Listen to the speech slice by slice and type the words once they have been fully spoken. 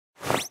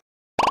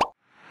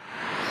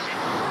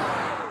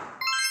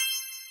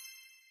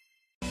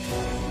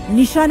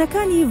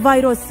نیشانەکانی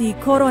ڤایرۆسی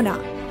کۆرۆنا.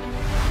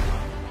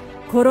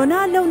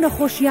 کۆرۆنا لەو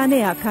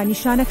نەخۆشیانەیە کە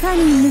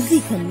نیشانەکانی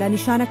نزیکن لە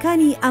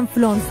نیشانەکانی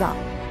ئەنفلۆنزا،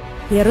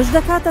 هێرش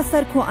دەکاتە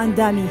سەر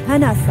کۆئەندامی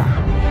هەناسە.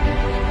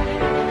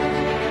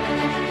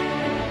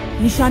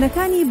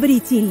 نیشانەکانی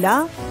بریتین لە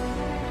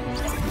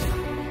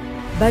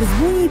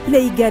بەرزبوونی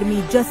پلەی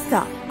گەرمی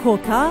جەستە،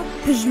 کۆکە،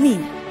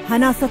 پژمین،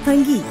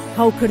 هەناسەتەنگی،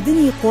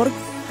 هەوکردنی قورگ،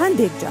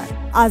 هەندێک جار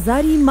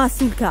ئازاری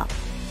ماسوولکە.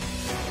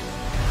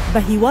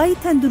 بە هیوای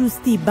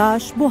تەندروستی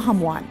باش بۆ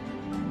هەمووان.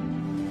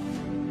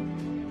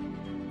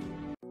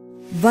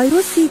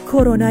 ڤایرۆسی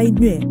کۆرۆنای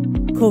نوێ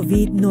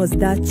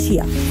کۆڤید-19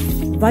 چییە؟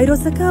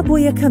 ڤایرۆسەکە بۆ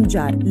یەکەم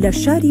جار لە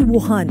شاری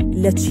ووهان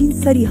لە چین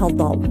سەری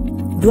هەڵدا و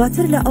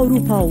دواتر لە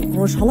ئەوروپا و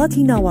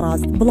ڕۆژهەڵاتی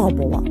ناوەڕاست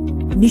بڵاوبەوە.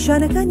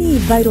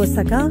 نیشانەکانی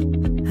ڤایرۆسەکە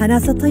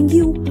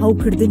هەناسەتەنگی و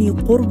هەوکردنی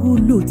قورگ و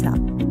لوتە.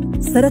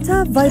 سەرەتا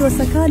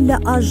ڤایرۆسەکە لە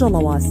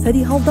ئاژەڵەوە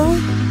سەری هەڵدا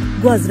و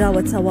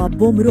گوازراوەتەوە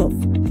بۆ مرۆڤ.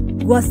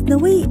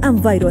 گواستنەوەی ئەم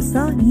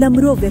ڤایرۆسە لە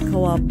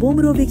مرۆڤێکەوە بۆ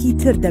مرۆڤێکی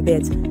تر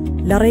دەبێت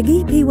لە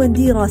ڕێگەی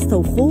پەیوەندی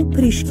ڕاستەوخۆ و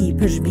پریشکی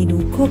پژمین و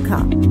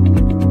کۆکە.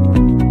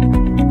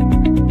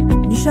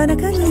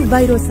 نیشانەکانی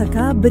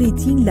ڤایرۆسەکە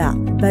بریتین لە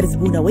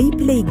بەرزبوونەوەی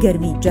پلەی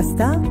گەرمی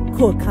جەستە،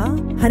 کۆکە،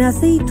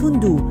 هەناسەی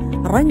توند و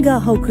ڕەنگە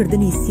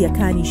هەوکردنی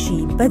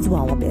سیەکانیشی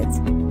بەدواوە بێت.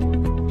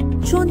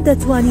 چۆن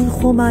دەتوانین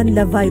خۆمان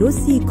لە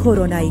ڤایرۆسی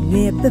کۆرۆنای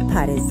نوێ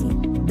بپارێزین؟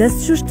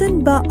 دەستشوشتن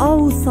بە ئاو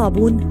و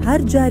سابوون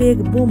هەر جارێک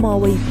بۆ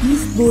ماوەی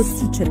 20 بۆ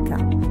 30 چرکە.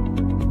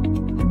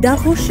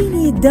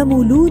 داپۆشینی دەم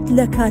و لووت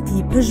لە کاتی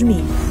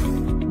پژمین،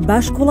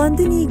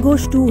 باشکوڵاندنی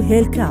گۆشت و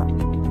هێلکە،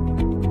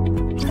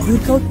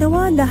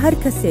 دوورکەوتنەوە لە هەر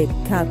کەسێک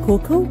کە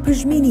کۆکە و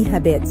پژمینی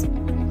هەبێت،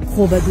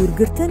 خۆ بە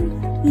دوورگرتن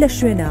لە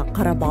شوێنە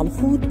قەرەباڵخ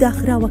و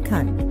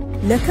داخراوەکان.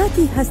 لە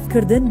کاتی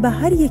هەستکردن بە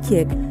هەر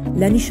یەکێک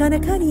لە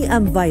نیشانەکانی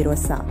ئەم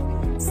ڤایرۆسە،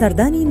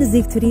 سەردانی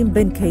نزیکترین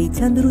بنکەی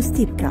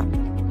تەندروستی بکە.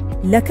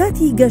 لە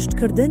کاتی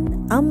گەشتکردن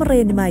ئەم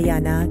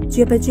ڕێنمایانە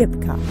جێبەجێ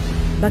بکە.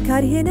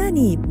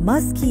 بەکارهێنانی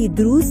ماسکی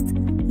دروست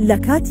لە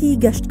کاتی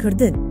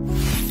گەشتکردن،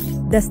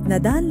 دەست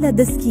نەدان لە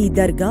دەسکی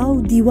دەرگا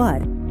و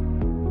دیوار.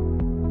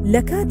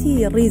 لە کاتی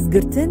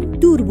ڕیزگرتن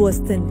دوور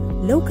بۆستن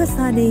لەو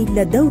کەسانەی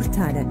لە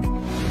دەورتانن.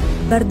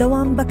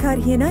 بەردەوام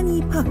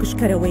بەکارهێنانی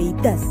پاکشکەرەوەی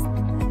دەست.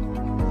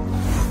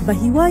 بە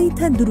هیوای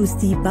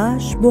تەندروستی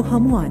باش بۆ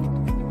هەمووان.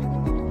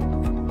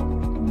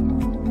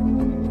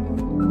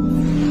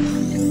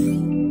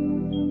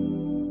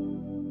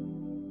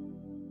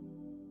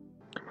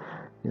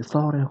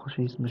 ساوەڕێی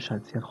خۆشەویست، من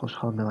شادزیاد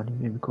خۆشحاڵ نەوانی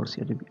وێمی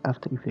کۆرسی ئەدۆبی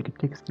ئافتەر ئیفێکت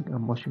تێکستینگ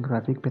ئەند مۆشن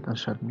گرافیک پێتان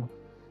شاردمەوە.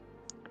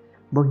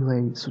 بۆ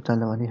هیوای سوتان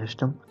لەوانەی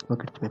هەشتم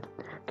وەگرت بێت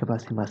کە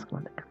باسی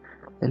ماسکمان دەکەن.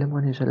 لەم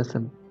هێژە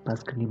لەسەر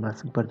باسکردنی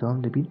ماسک بەردەوام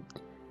دەبین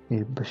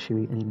بە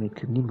شێوەی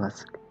ئەنیمەیتکردنی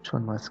ماسک،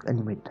 چۆن ماسک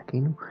ئەنیمەیت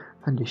دەکەین و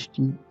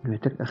هەندێشتی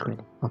نوێتر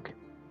ئەخوێنین. ئۆکێ،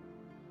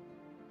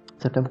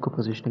 سەردەم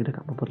کۆپۆزیشنێک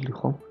دەکەم بە بەدڵی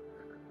خۆم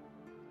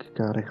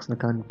کە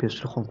ڕێکخستنەکان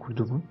پێشتر خۆم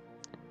کردووە.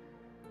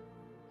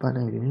 با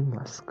ناوێنین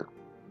ماسک.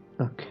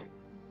 ئۆکێ،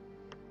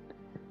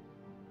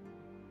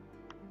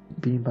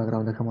 بین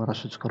باگراوندەکەمان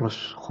ڕەشە چکە ڕەش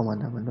خۆمان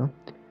نامەنەوە.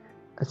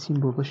 ئەچین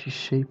بۆ بەشی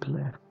شەیپ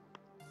لێر.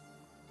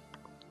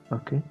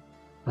 ئۆکێ،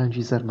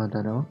 ڕەنگی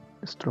زەرمادانەوە،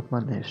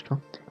 سترۆکمان نەهێشتووە.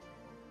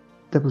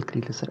 دەبڵ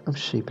کلیک لەسەر ئەم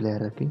شەیپ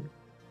لێر دەکەین.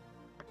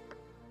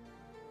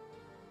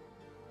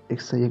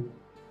 ئێکسا یەک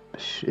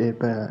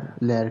بە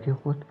لایەرەکەی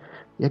خۆت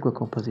یەک بە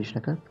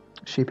کۆمپۆزیشنەکە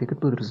شەیپێکت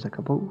بۆ دروست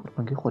دەکە بۆ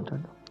ڕەنگەی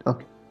خۆتدانەوە.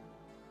 ئۆکێ،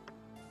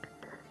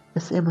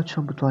 ئێستا ئێمە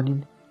چۆن بتوانین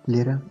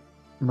لێرە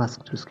ماسک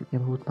دروستکەین؟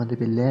 ئێمە وتمان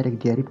دەبێت لایەرێک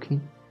دیاری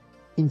بکەین،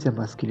 اینجا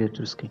ماسکی لێر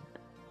دروستکەین.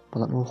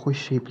 بەڵام ئەوە خۆی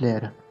شەیپ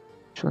لایەرە.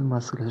 چۆن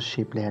ماسک لەسەر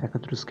شەیپ لایەرەکە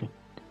دروستکەین؟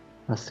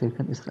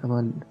 ڕاستیەکەن ئێستا ئەمە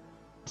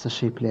لەسەر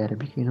شەیپ لایەرە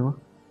بیکەینەوە،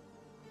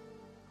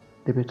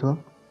 دەبێتەوە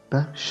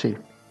بە شەیپ،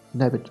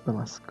 نابێت بە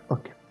ماسک.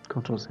 ئۆکێ،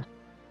 کۆنتڕۆل زێد.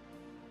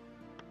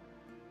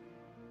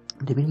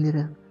 دەبین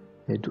لێرە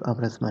دوو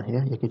ئامرازمان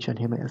هەیە، یەکێکیان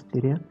هێمای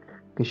ئەستێرەیە،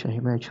 یەکێکیان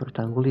هێمای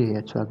چۆرتانگوڵی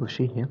هەیە،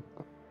 چوارگۆشەی هەیە.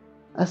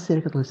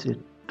 ئەستێرەکە دەڵێت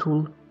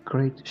توول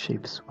کریت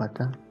شیپس،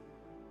 واتە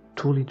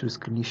توولی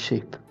دروستکردنی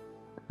شەیپ.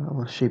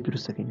 ئەوە شەیپ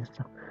دروست دەکەین.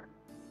 ئێستا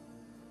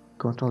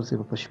کۆنتڕۆل زێ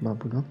بە پەشیمان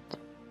بوونەوە.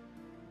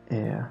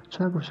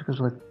 چوارگۆشەکە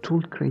دەڵێت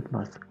توول کریت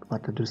ماسک،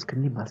 واتە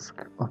دروستکردنی ماسک.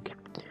 ئۆکێ،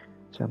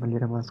 جا من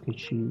لێرە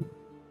ماسکێکی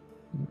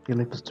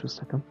گەڵی پس دروست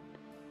دەکەم.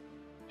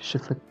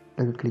 شفت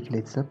لەگەڵ کلیکی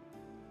لێت زەب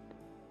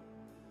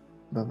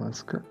بە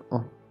ماسکە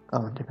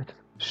ئەوان دەبێت.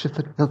 شفت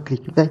لەگەڵ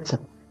کلیکی لێت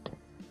زەب.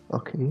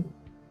 ئۆکێ،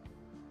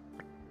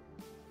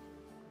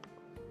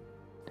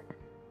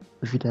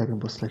 ڤیداگەم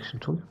بۆ سلێکشن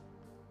توول،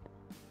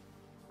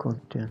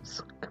 کۆنتێنس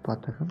کە پات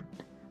دەکەم،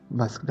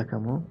 ماسک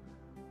دەکەمەوە.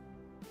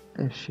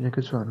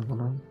 شینەکە جوانە،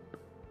 بەڵام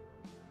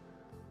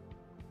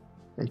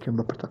یەکەم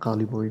بە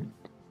پرتەقاڵی بۆی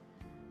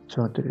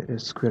چۆنتر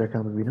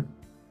سکوێرەکان ببینم.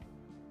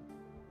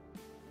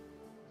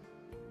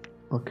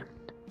 ئۆکێ،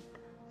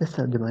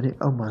 ئێستا دەمانێت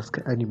ئەو ماسکە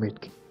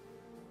ئەنیمەیتکەین،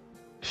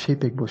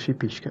 شەیپێک بۆ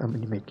شەیپێککە ئەم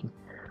ئەنیمەیتکەین،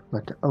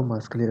 واتە ئەو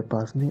ماسکە لێرە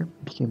پاس نییە،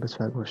 بکەین بە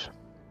چوارگۆشە.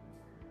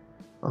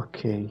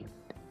 ئۆکەی،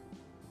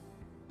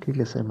 کلیک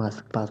لەسەر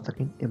ماسک پاس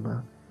دەکەین. ئێمە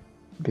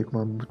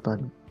بێگومان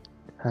بوتمان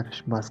هەرش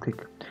ماسکێک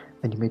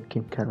ئەنیمێت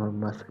بکەین کارەوە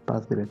ماسک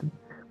باز دەبێتن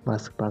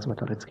ماسک باز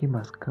واتە ڕێچکەی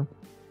ماسکەکەم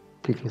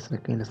کلیک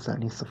لەسەرەکەین لە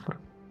ثانیە 0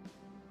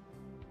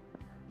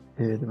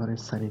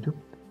 دەبارەت ثانیە 2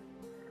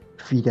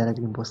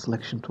 فیدارەگرین بۆ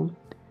سلەکشن توڵ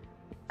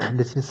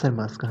دەچین سەر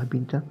ماسکە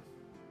هەبینتە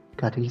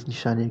کاتێک هیچ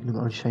نیشانەیەک نم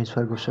ئەو نیشانی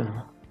چوار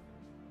گۆشەنەوە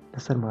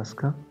لەسەر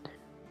ماسکە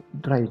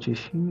درای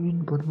کێشین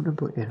بۆ نمونە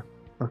بۆ ئێرە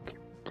ئۆکێ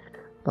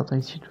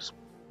بەڵای چی دووس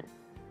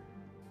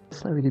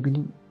ئێستاوی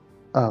دەبینین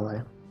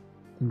ئاوایە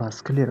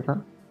ماسکە لێرەدا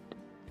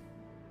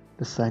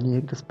لە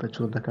ثانیەیەک دەست بە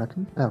جۆر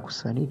دەکاتن ئاکو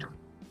ثانیە 2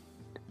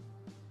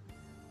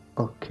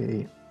 ئۆکێ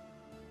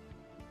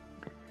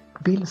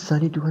بێ لە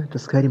ثانیە 2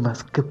 دەستکاری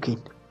ماسکەکە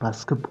بکەین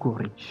ماسکە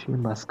بگۆڕین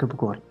شوێن ماسکە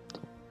بگۆڕین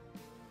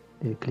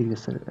کلیک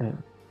لەسەر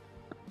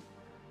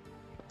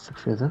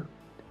سەرفێزە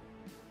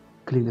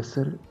کلیک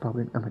لەسەر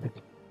باڵێن ئەمە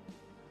دەکەین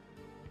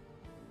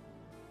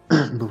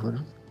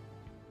ببڕن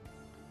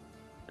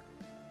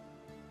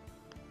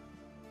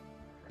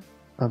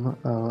ئەمە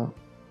ئاوا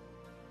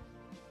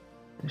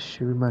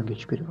شێوی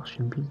مانگێکی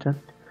پێبەخشین بینتە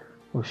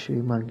بۆ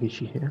شێوی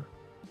مانگێکی هەیە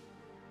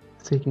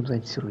سێکیم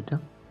زانین چی ڕوویدا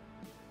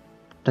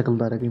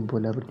تەگەڵدارەکەین بۆ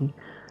لابردنی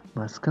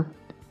ماسکە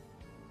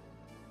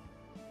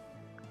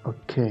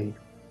ئۆکەی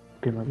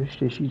پێما بێ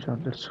شتێکی جوان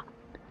دەرچوو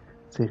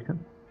سێکەم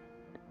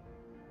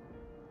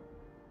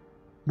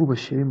بوو بە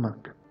شێوی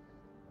مانگ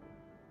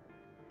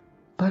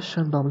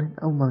پاشان با بڵێن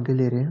ئەو مانگە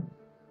لێرەیە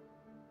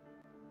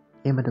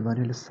ئێمە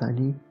دەمانێت لە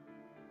ثانی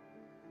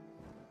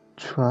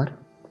 4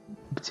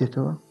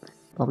 بچێتەوە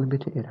با بڵێن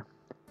بێتە ئێرە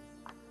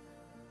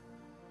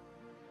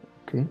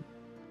ئۆکەی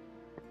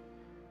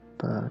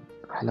بە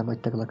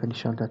حەلەمەی تەگڵەکە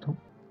نیشان داتەوە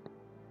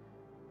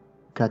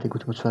کاتێک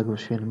گوتمە 4 بۆ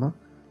شوێنمە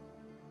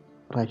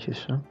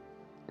ڕایکێشە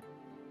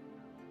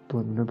بۆ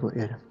نمونە بۆ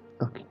ئێرە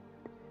ئۆکەی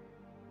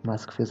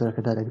ماسک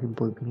فێزەرەکە دادەگرین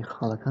بۆ بینی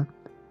خاڵەکان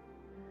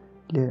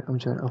لێ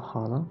ئەمجار ئەو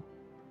خاڵە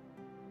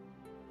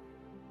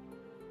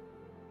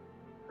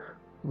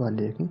وا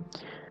لێەکەین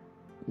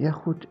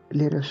یاخود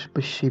لێرەش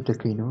بە شێپ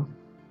دەکەینەوە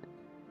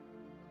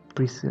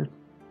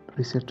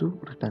پریسێت و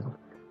ڕێکتانگڵ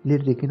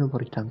لێر دەکەینەوە بە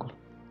ڕێکتانگڵ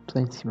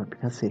بزانین چیمان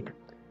پێ سێکە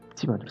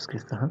چیمان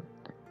دروستکرێتە ها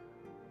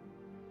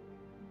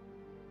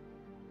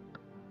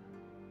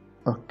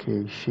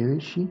ئۆکەی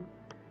شێوێکی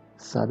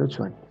سادە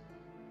جوانی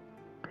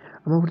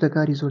ئەمە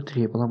وردەکاری زۆرتر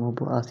هەیە بەڵام ئەوە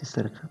بۆ ئاستی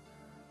سەرەتا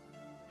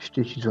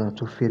شتێکی جوانە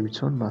تۆ فێربی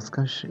چۆن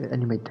ماسکەش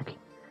ئەنیمەیت دەکەی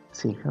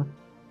سێکە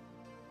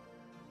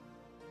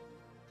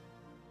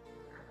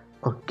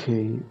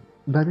ئۆکەی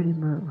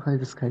بابێنمە هەڵی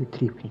دەستکاری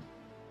تری بکەین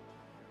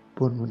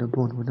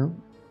بۆ نمونە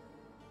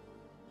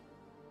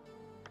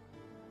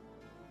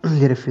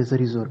لێرە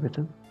فێزەری زۆر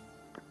بێتن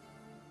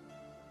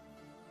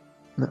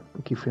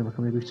وەکی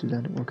فرێمەکەم لێ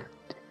بچودانم ئۆکە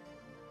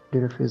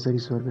لێرە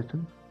فێزەری زۆر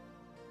بێتن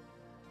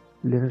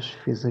لێرەش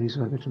فێزەری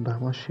زۆر بێتن بە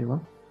هەمان شێوە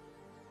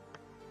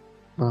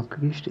بەڵام کە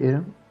گەیشت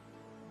ئێرە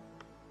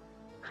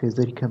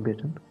فێزەری کەم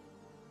بێتن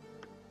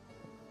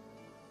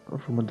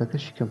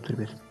ڕوومەندەکەشی کەمتر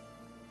بێتن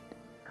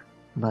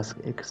ماسک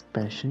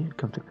ئێکسپانشنی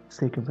کەمتر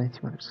سێکەم زانین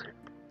چیمان دروستکرێت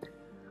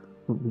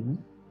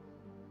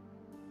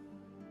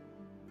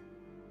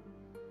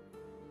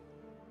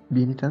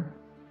بینیتان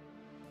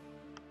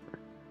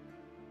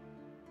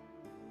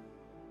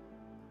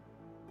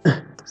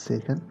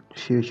سێکەن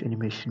شێوێکی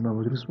ئەنیمەیشنمان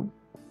بۆ دروست بوو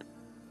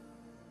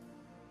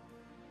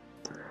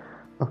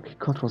ئۆکەی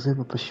کۆنتڕۆڵ زێد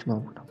بە پەشیمان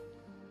بوونم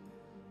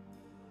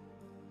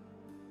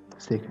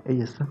سێکە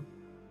ئێستا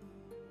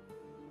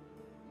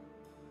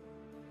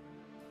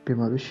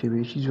پێما بێ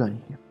شێوەیەکی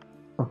جوانی هەیە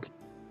ئۆکەی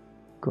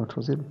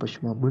کۆنتڕۆڵ زێد بە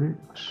پەشیمان بوونێ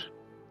باش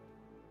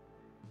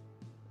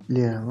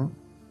لێرەوە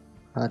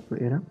هات بۆ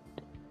ئێرە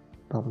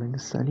با بڵێن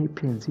لە ثانیە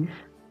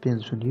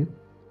 5.5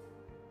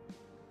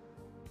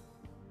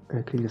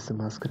 کلیک لەسەر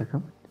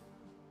ماسکەکەم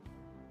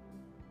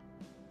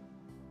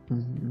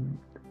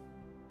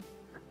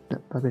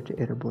با بێتە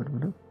ئێرە بۆ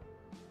نمونە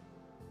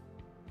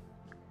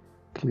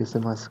کلیک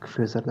لەسەر ماسک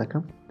فرێزەر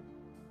دەکەم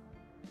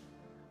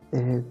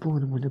بۆ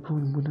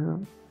نمونە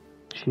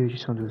شێوێکی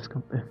چۆن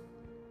دروستکەم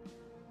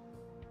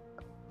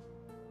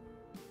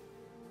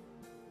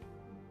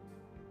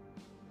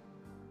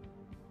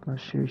با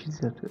شێوێکی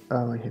زیاتر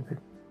ئاوای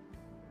هەبێت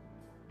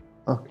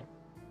ئۆکەی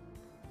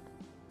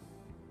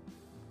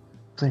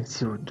بزانین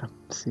چی ڕوودا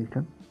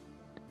سێکەم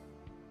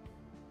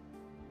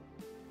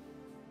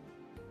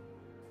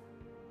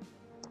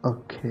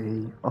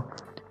ئۆکەی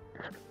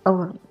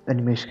ئەوە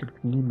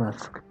ئەنیمەیشکردنی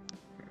ماسک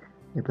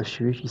بە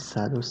شێوەیەکی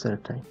سادە و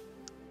سەرەتایی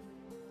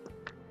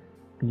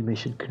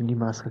ئەنیمەیشنکردنی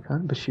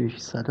ماسکەکان بە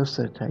شێوەیەکی سادە و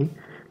سەرەتایی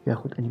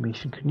یاخود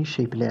ئەنیمەیشنکردنی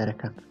شەیپ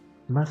لایەرەکان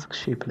ماسک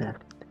شەیپ لایەر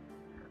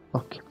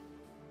ئۆکەی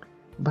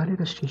با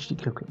لێرە شتێکی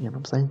دیکە بکەین ئێمە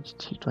بزانین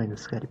چی توانین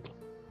دەستکاری بکەین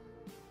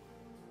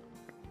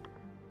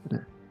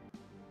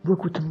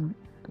وەکوتم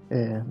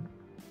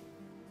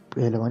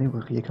لەوانەیە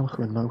یەکەم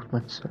خوێنمان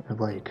وتمان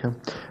وایە یەکەم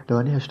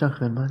لەوانەیە هەشتا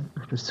خوێنمان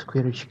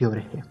سکوێرێکی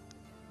گەورە هەیە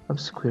ئەم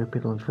سکوێرە پێ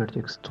دەڵێن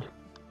ڤەرتێکس توڵ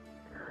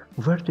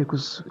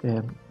ڤەرتێکس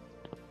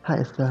ها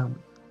ئێستا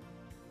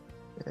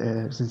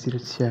زنجیرە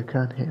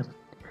چیاکان هەیە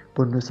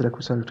بۆ نمونە سەرەک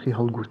و لووتکەی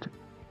هەڵگورت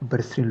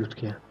بەرزترین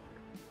لووتکەیە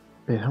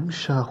هەموو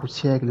شاخ و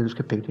چیاک لە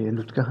لووتکە پێک دەیە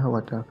لووتکە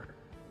هەواتە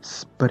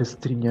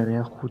بەرزترین یانە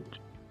یاخود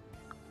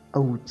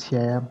ئەو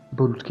چیایە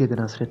بە لووتکێ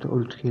دەناسرێتەوە ئەو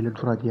لووتکێ لە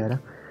دوڕا دیارە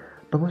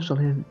بەمەش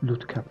دەڵێن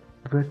لووتکە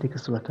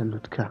ڤێرتێکس واتە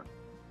لووتکە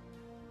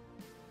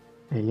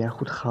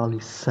یاخود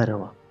خاڵی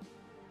سەرەوە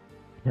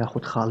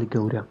یاخود خاڵی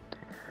گەورە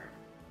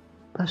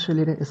باشە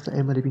لێرە ئێستا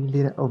ئێمە دەبینی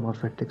لێرە ئەومان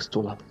ڤێرتێکس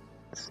توڵە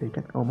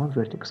سێکەن ئەومان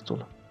ڤێرتێکس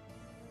توڵە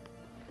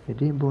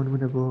دێم بۆ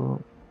نمونە بۆ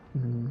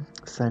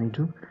سانی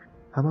دوو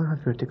هەمان هەر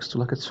ڤێرتێکس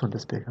توڵەکە چۆن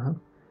دەست پێکە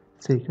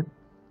سێکەن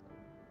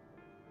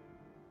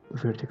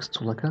ڤێرتێکس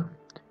توڵەکە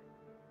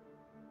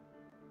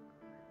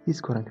هیچ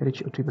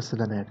گۆرانکارێکی ئەوتوی بەسەر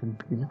لە نایەتن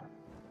ببینە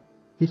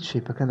هیچ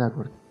شێپەکە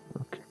ناگۆرن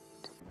ئۆکێ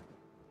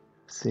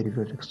سێری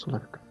ڤێرتێکس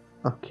توڵەکە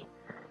ئۆکێ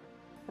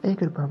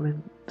ئەگەر با بڵێن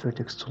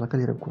ڤێرتێکس توڵەکە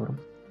لێرە بگۆڕم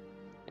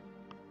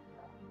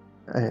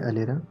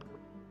ئەلێرە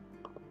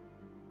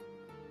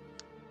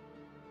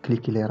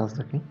کلیکی لێ ڕاست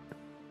دەکەین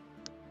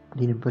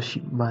دینم بەشی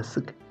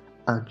ماسک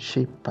ئان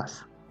شەیپ پاس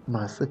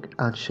ماسک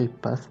ئان شەیپ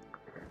پاس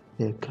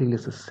کلیک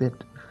لەسەر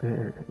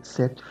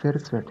سێت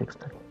فێرس ڤێرتێکس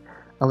دەکەین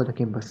ئەوە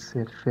دەکەین بە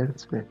سێت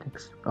فێرس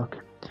ڤێرتێکس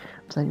ئۆکێ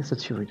بزانین ئێستا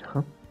چی ڕووی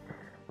دەخەم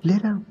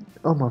لێرە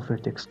ئەومان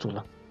ڤێرتێکس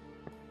توڵە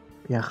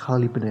یا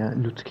خاڵی بنەیە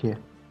لووتکێ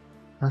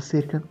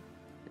سێرکەن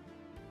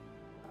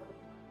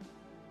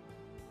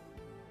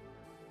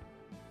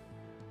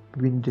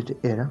ببینید دێتە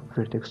ئێرە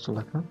ڤێرتێکس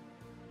توڵەکە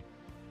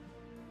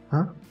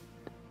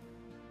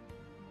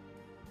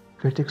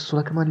ڤێرتێکس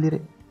توڵەکەمان لێرە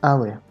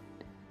ئاوەیە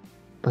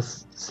بەس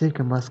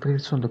سێکە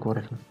ماسکرێت چۆن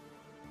دەگۆڕێتن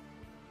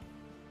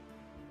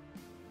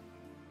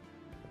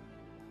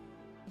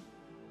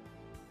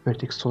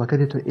ڤێرتێکس توڵەکە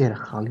دێتەوە ئێرە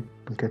خاڵی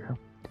بنکەکە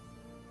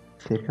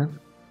سێرکەن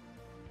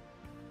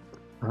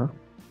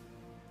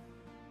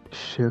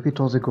شێوەکەی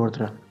تۆزە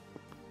گۆڕدرا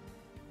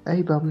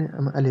ئەی با بڵێ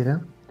ئەمە ئەلێرە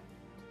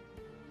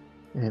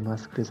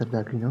ماسک فێزەر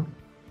داگرینەوە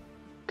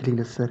کلیک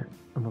لەسەر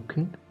ئەمە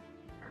بکەین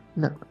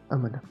نە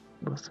ئەمەدە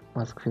بەس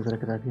ماسک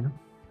فێزەرەکە داگرینەوە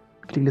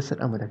کلیک لەسەر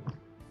ئەمە دەکەین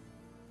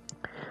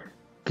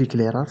کلیک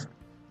لێ ڕاست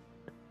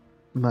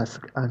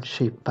ماسک ئان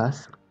شەیپ پاس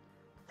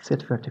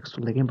سێت ڤێرتێکس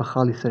توڵ دەگەین بە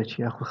خاڵی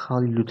سەرکی یاخود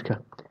خاڵی لووتکە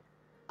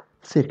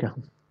سێرکە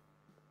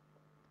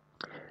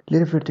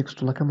لێرە ڤێرتێکس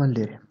توڵەکەمان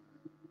لێرێ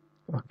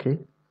ئۆکەی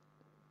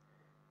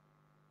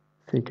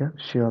سێکە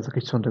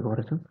شێوازەکەی چۆن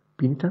دەگۆڕێتن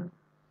بینیتە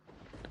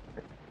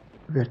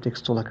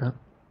ڤێرتێکس توڵەکە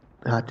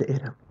هاتە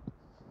ئێرە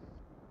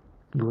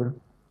دووەرە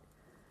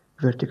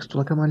ڤێرتێکس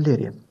توڵەکەمان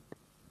لێرێ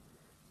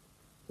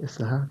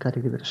ئێستا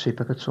کاتێک دەبێت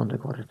شەیپەکە چۆن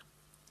دەگۆڕێت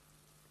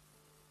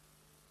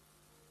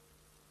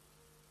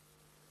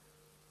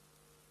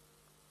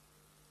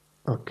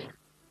ئۆکێ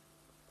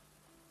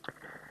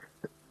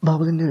با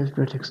بڵێن لێرە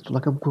ڤێرتێکس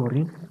توڵەکە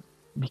بگۆڕین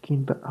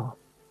بیکەین بە ئەوە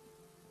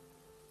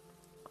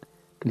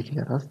کلیکی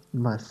لە ڕاست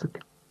ماسک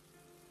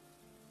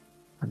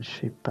ئەن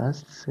شەیپ پاس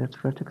سێت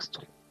ڤێرتێکس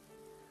توڵ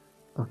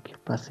ئۆکێ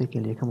پاسێکە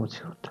لە یەکەم بۆ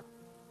چێوەتە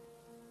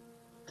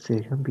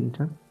سێکەم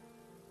بینیتەن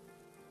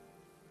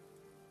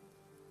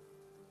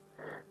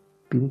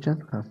بینیتەن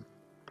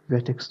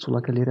ڤێرتێکس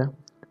توڵەکە لێرە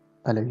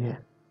ئەلەویەیە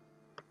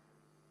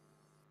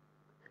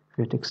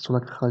ڤێرتێکس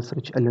توڵەکە خاڵی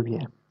سەرکی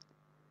ئەلەویەیە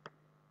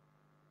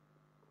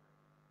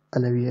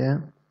ئەلەویەیە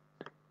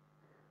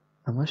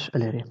ئەمەش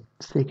ئەلێرێ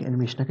سێکە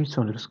ئەنیمێشنەکەی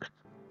چۆن دروست کرد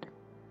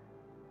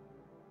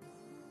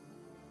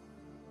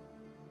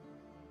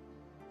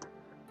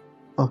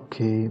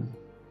ئۆکێ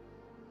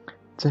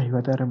جا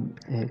هیوادارم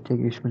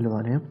تێگەیشتن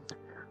لەوانەیە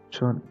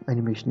چۆن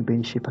ئەنیمێشنی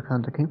بینی شێپەکان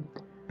دەکەین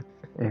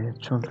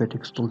چۆن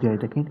ڤێرتێکس توڵ دیاری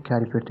دەکەین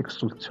کاری ڤێرتێکس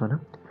توڵ چۆنە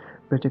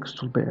ڤێرتێکس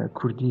توڵ بە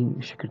کوردی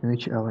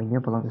شکردنەوەیکی ئاوای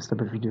نییە بەڵام ئێستا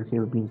بە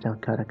ڤیدیۆکەی ببینیتان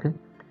کارەکە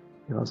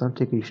هێوازان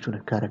تێگەیشتونە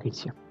کارەکەی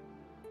چییە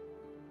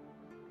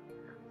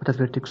واتە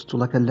ڤێرتێکس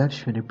توڵەکە لەر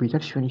شوێنێک بوویتە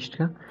شوێنی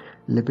شتەکە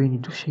لە بینی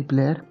دوو شەیپ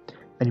لێر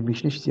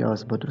ئەنیمێشنێکی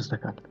جیاواز بۆ دروست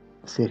دەکات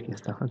سێرکە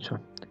ئێستا خەن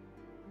چۆن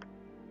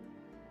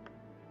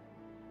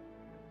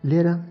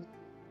لێرە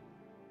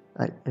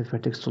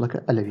ڤێرتێکس توڵەکە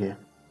ئەلەویەیە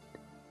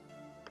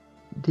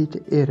دیتە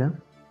ئێرە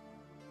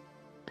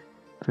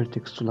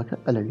ڤێرتێکس توڵەکە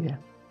ئەلەویەیە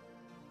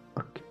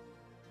ئۆکێ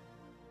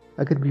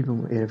ئەگەر بیبم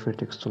ئێرە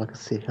ڤێرتێکس توڵەکە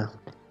سێکە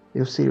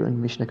ئێوە سێری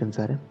ئەنیمێشنەکەن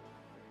جارێ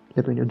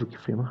لە بین ئەو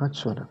دووکی فرێمە هات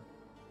چۆنە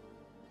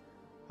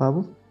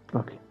وابوو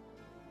ئۆکێ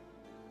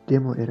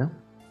دێمەوە ئێرە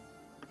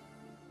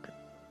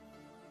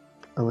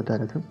ئەوە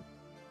دارەکەم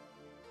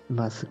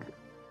ماسک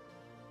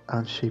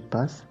ئان شەیپ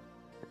پاس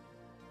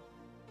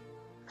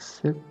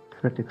سێت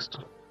ڤێرتێکس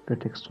توڵ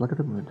ڤێرتێکس توڵەکە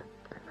دەبوێنێت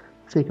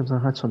سێکەم زان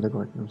هات چۆن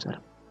دەگۆڕێت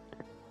نوجارە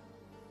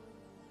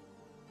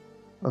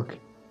ئۆکێ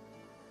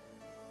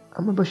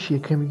ئەمە بەشی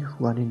یەکەمی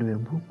وانەی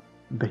نوێم بوو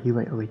بە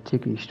هیوای ئەوەی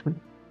تێگەیشتون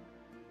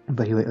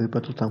بە هیوای ئەوەی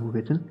بەدڵتان بوو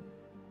بێتن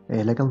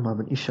لەگەڵ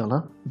مابن ئیشەڵا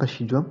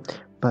بەشی دووەم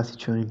باسی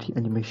چۆنیتی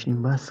ئەنیمێشنی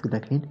ماسک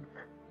دەکەین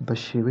بە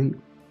شێوەی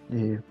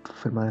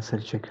فرمانە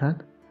سەرچەکان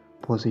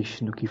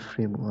پۆزیشن و کی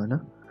فرێم وانە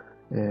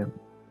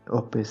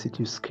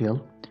ئۆپێسیتی و سکێڵ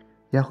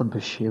یاخود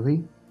بە شێوەی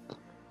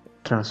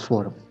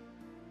ترانسفۆرم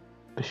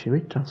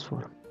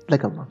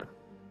لەگەڵ مابن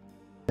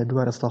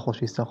دووارە ستا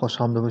خۆشویستان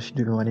خۆشحاڵم لە بەشی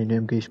دووەمانەی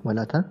نوێم گەیشت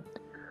مەلاتان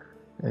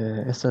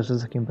ئێستا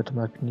دەست دەکەین بە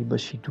تەماشاکردنی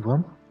بەشی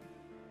دووەم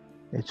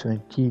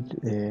چۆنیتی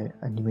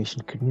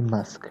ئەنیمێشنکردنی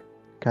ماسک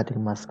کاتێک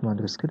ماسکمان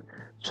دروست کرد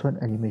چۆن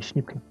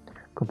ئەنیمێشنی بکەین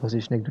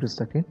کۆمپۆزیشنێک دروست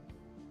دەکەین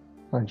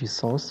ڕەنگی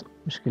ساوس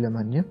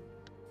مشکلەمان نییە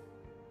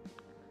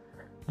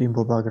دیم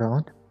بۆ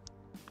باگراوند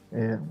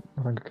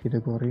ڕەنگەکەی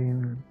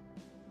دەگۆڕین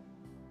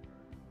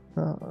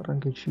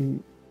ڕەنگێکی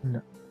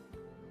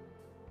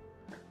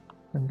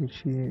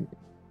ڕەنگێکی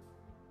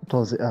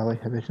تۆزی ئاوای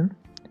هەبێتن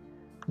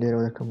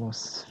لێرەوە دەکەمەوە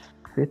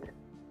سفێت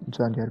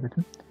جوان دیار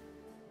بێتن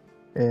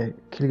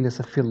کلیک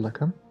لەسەر فیل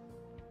دەکەم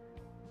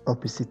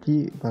ئۆپیسیتی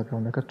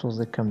باگراوندەکە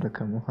تۆزێک کەم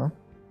دەکەمەوە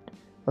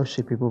ئەو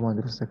شێپی بۆمان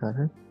دروست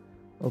دەکاتن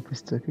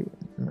ئۆپیستەکەی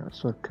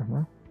زۆر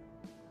کەمە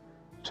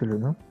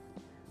 49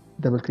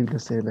 دەبل کلیک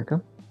لەسەر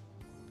دەکەم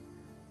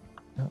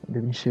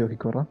دەبینی شێوەکی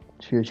گۆڕە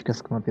شێوەکی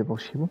کەسکمان پێ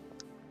بەخشی بوو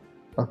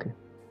ئۆکێ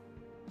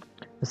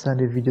ئێستا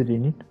لێ ڤیدیۆ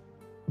دێنین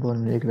بۆ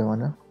نمونەیەک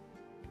لەوانە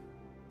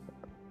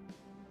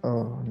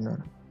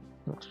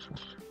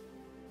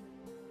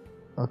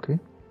ئۆکێ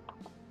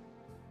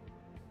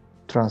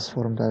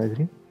ترانسفۆرم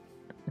دادەگرین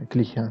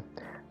کلیکیان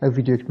ئەو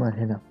ڤیدیۆکمان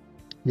هێنا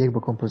یەک بە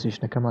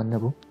کۆمپۆزیشنەکەمان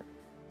نەبوو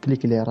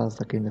کلیکی لە ڕاست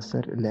دەکەین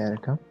لەسەر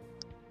لایەرەکە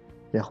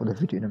یاخودە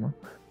ڤیدیۆنەمە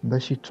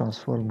بەشی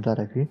ترانسفۆرم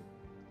دادەگرین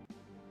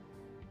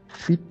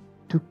فیت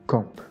تو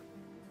کۆمپ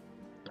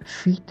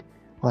فیت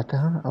واتە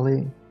ئەڵێ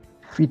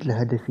فیت لە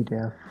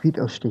هەدەفیدەیە فیت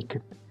ئەو شتەی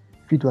کرد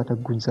فیت واتە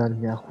گونجان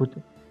یاخود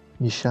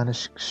نیشانە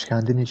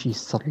شکاندنێکی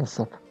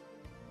 100%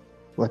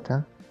 واتە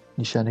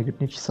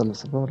نیشانەگرتنێکی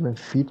 100% بەڵێن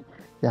فیت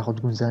یاخود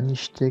گونجانی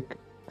شتێک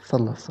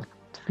 100%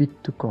 فیت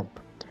تو کۆمپ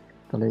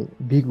دەڵێ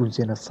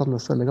بیگونجێنە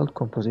 100% لەگەڵ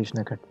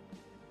کۆمپۆزیشنەکەت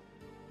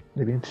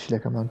دەبینین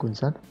پشیلەکەمان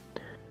گونجان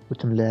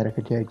وتم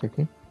لایەرەکە دیاری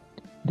دەکەین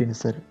دێنە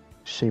سەر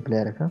شەیپ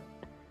لایەرەکە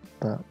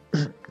بە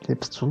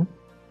لێپسچوو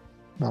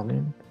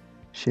باڵێن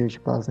شێوێکی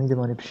بازنەی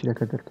دەمانێت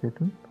پشیلەکە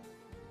دەرکرێتن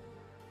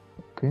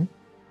اوكي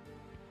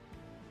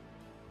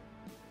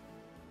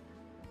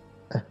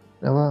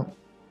ئەوە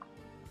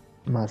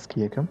ماسکی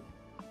یەکەم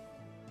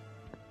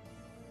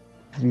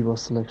view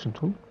selection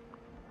tool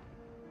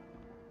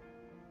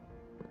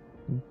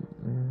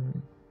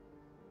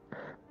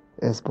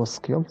as بۆ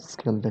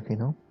scale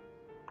دەکەینەوە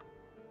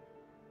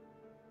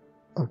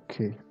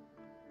اوكي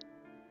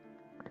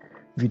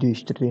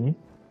ڤیدیۆیش تر دێنین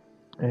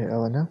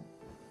ئەوەنە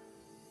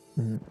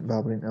با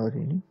بڵێن ئەوە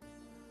دێنین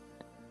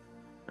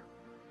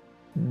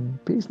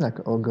پێویست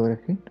ناکە ئەو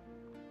گەورەکەین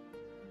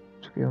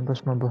چونکە ئێمە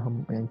بەشمان بە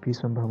هەموو یان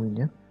پێویستمان بە هەمووی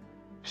نییە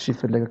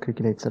شیفر لەگە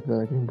کلیکی لای چەپ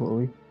دەدەگرین بۆ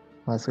ئەوەی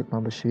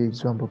ماسکێکمان بە شێوەیەکی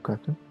جوان بۆ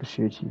بکاتن بە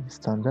شێوەیەکی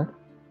ستاندارد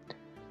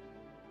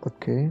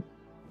اوكي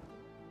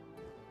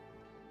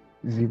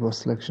view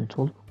selection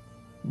tool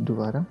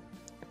دووبارە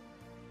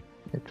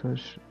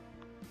تۆش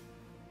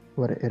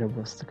وەرە ئێرە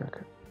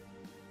بۆستەکەکە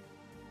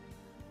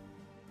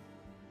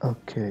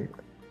اوكي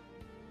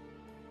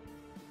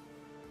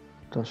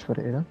تۆش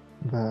وەرە ئێرە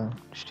بە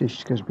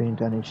شتێکی کەش بینین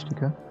دانەی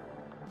شتێکە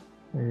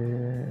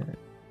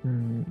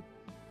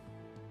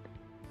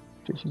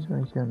شتێکی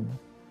جوانێکیان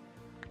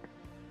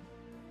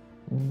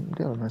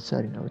دێڵمان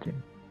سارین ئەوە دێن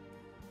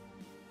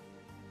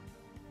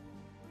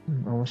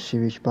ئەوە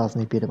شێوەیەکی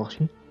بازنەی پێ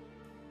دەبەخشین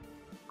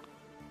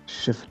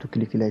شفت و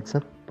کلیکی لای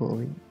چەپ بۆ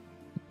ئەوەی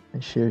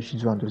شێوەیەکی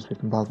جوان دروست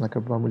بێتن بازنەکە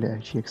بەم و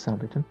لایەکی یەکسان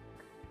بێتن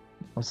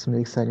ئەسمە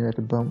یەکسانی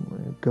بێتە بەم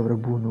گەورە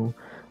بوون و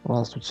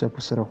ڕاست و چەپ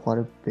و سەرە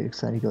خوارە بە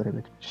یەکسانی گەورە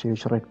بێت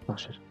شێوەیەکی ڕێک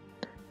بەخشێت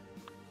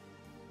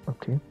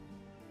اوكي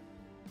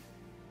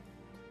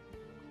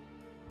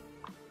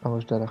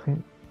ئەوەش دەرەخین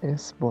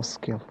S بۆ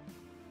scale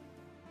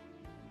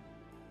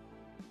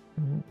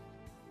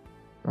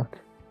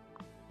اوكي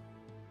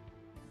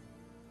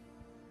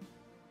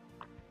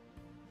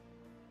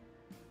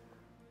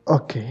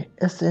اوكي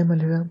ئێستا ئێمە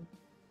لەوێ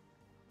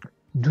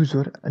دوو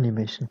زۆر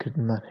ئەنیمەیشن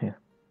کردنمان هەیە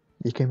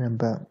یەکەمیان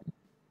بە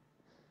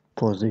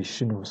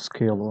پۆزیشن و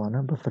سکێڵوانە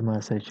بە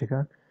فەرمانە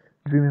سەرچیەکان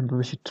دوێمیان بە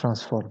بەشی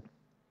ترانسفۆرم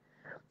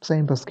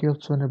بزانین بە سکێڵ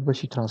چۆنە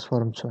بەشی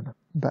ترانسفۆرم چۆنە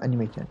بە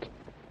ئەنیمەیتیان کرد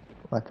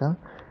واتە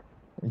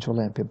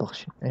جۆڵیان پێ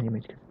بەخشین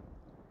ئەنیمەیت کرد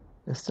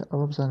ئێستا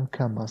ئەوە بزانم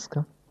کام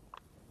ماسکە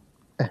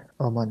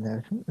ئەومان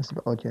ناوێتن ئێستا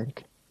بە ئەو دیاری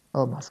کرد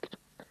ئەوە ماسکت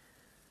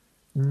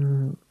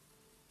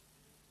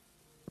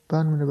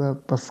بانمونە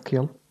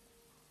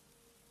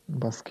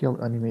بە سکێڵ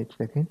ئەنیمەیت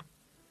دەکەین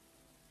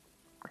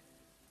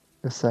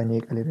لە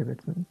سانیەک ئەلێ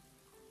دەبێتن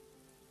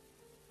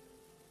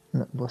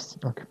بۆستن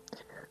ئۆکێ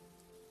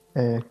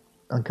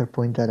ئەنکەر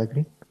پۆینت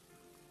دادەگرین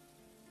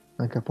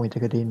ئەنکەر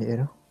پۆینتەکە دێنە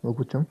ئێرە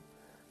وەگوتم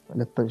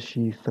لە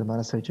پەرشی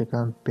فەرمانە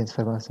سەرچیەکان 5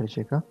 فەرمانە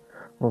سەرچیەکە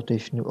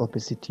ڕۆتیشن و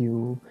ئۆپسیتی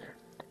و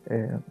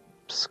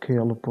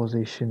سکێڵ و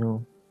پۆزیشن و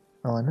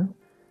ئەوانە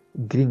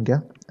گرینگە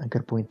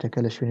ئەنکەر پۆینتەکە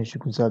لە شوێنێکی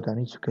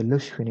گونجاودانی چونکە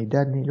لەو شوێنەی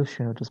دادنی لەو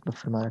شوێنەوە دەست بە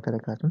فەرمانەکە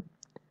دەکاتن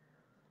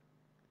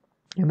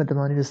ئێمە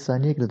دەمانێت لە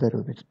سانیەک لە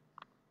دەرەوە بێت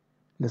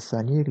لە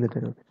سانیەک لە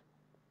دەرەوە بێت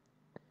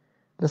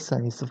لە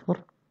سانی سفر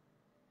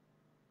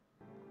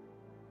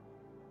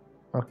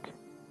اوكي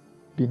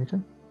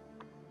بینیتن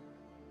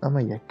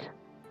ئەمە یەک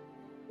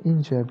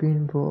اینجا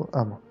بین بۆ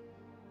ئەمە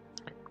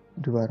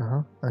دووبارە ها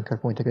ئەنکەر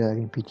پۆینتەکە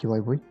داگرین پیتی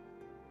وای بووی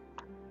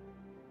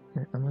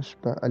ئەمەش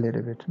بە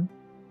ئەلێرە بێتن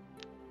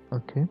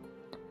اوكي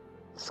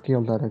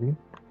سکێڵ دادەگرین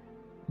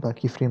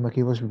باکی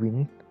فرێمەکەی وەش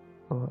ببینین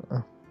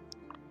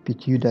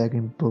پیتی و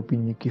داگرین بۆ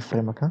بینیکی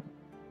فرێمەکە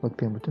وەک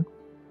پێم وتن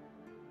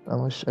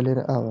ئەمەش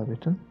ئەلێرە ئاوا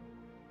بێتن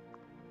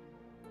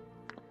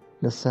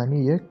لە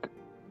ثانی یەک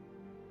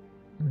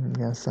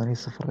یان ثانی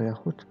سفر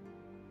یاخود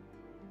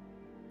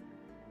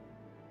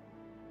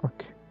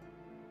ئۆکێ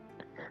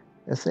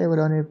ئێستا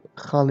ئێوەرانێ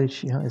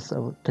خاڵێکی ها ئێستا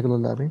تەگڵە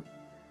لابین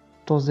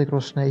تۆزێک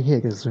ڕۆشنایی هەیە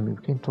گە زوومی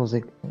بکەین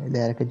تۆزێک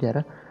لایەکە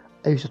دیارە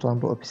ئەویش دەتوان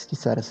بۆ ئۆپیستی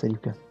چارەسەری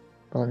بکەن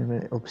بەڵام ئێمە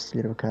ئۆپیستی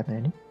لێرە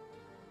بەکارنێنی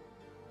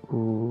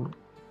و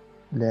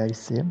لە یاری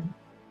سێم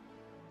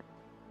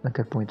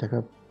ئەنکەر پۆینتەکە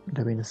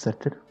دەبینە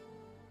سەرتر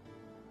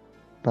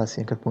باسی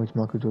ئەنکەر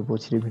پۆینتمان کردووە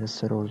بۆچی دەبینە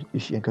سەرەوە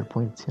ئیشی ئەنکەر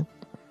پۆینت چیە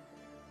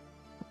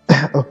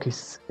ئۆکێ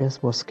ئێس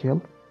بۆ سکێڵ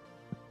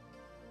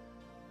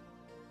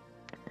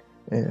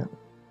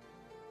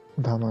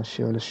بامان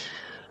شێوە لە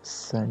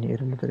ثانی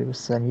ئێرە لە دەرێ بە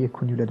ثانی یەک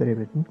و نیو لە دەرێ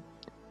بێتن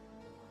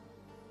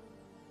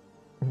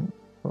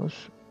باش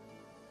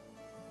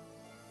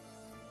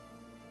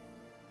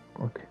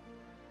ئۆکێ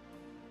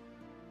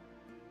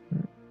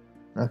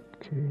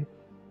ئۆکێ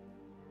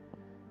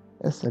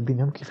ئێستا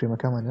بینەم کە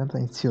فرێمەکانمان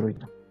نەبزانین چی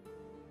ڕوویدە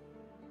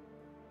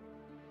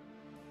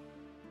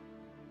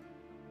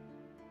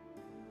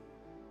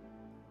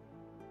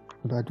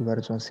با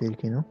دووبارە جوان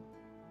سێریکەینەوە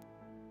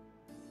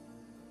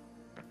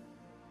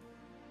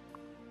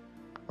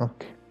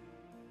ئۆکێ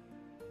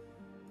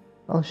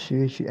ئەو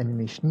شێوەیەکی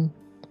ئەنیمێشنی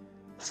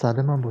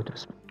سادەمان بۆ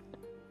دروست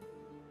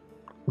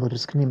بۆ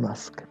دروستکردنی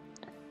ماسک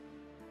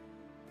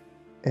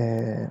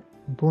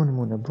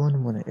بۆ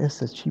نمونە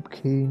ئێستا چی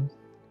بکەین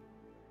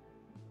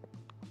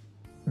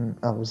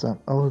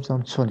ئەوە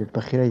بزانم چۆن دێت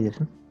بە خێرایی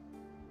دێتن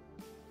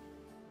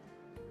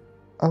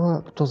ئەوە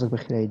تۆزێک بە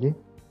خێرایی دێ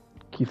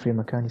کی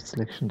فرێمەکانی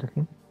سلێکشن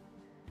دەکەین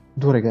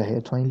دوو ڕێگا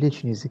هەیە توانین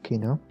لێکی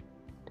نێزیکەینەوە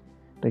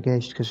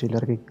ڕێگایشت کەژێ لە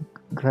ڕێگەی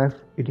گراف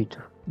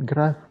ئیدیتۆر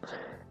گراف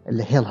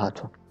لە هێڵ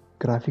هاتووە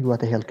گرافیک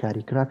واتە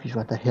هێڵکاری گرافیش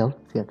واتە هێڵ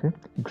زیاتر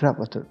گراف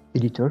واتە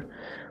ئیدیتۆر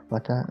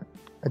واتە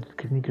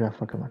ئەدیتکردنی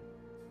گرافەکەمان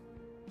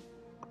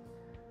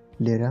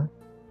لێرە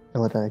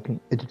ئەوە داەکەین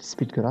ئەدیت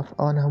سپید گراف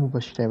ئەوانە هەموو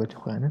بەشی تایبەتی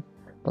خۆیانن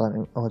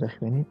بەڵام ئەوە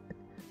دەخوێنی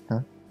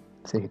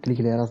کلیک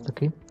لێ ڕاست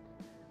دەکەین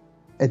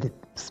ئەدیت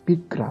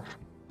سپید گراف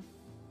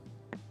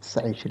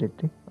سعیشی لێ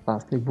بدەین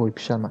ڕاستێک بۆی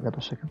پیشانمان لە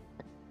بەشەکە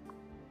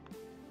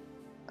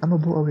ئەمە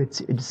بۆ ئەوەی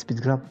ئەدیت سپید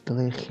گراف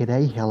دەڵێ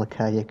خێرایی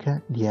هێڵکاریەکە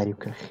دیاری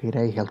بکە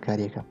خێرایی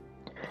هێڵکاریەکە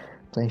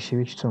زانین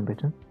شێوەیەکی چۆن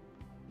بێتن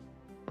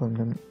بۆ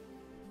منم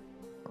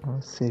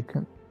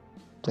سێرکەن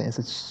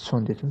ئێستا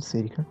چۆن دێتن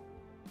سێریکە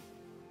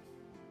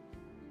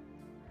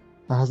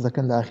هەز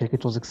دەکەن لە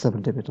ئاخرەکەی تۆزێک سەبر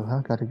دەبێتەوە ها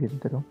کاتێک دێتن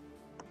دەرەوە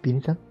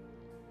بینیتە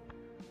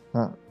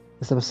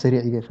ئێستا بە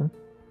سەریعی دێتن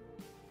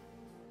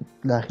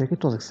لە ئاخرەکەی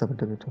تۆزێک سەبر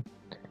دەبێتەوە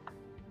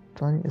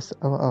توانین ئێستا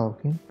ئەوە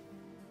بکەین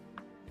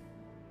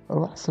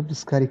ئەوە حسەب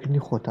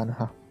دەستکاریکردنی خۆتانە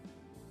ها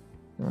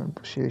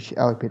بۆ شێوەیەکی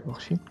ئاوای پێت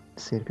بەخشین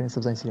سێرکەن ئێستا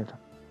بزانین سێرێتە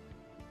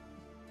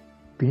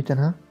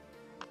بینیتەنها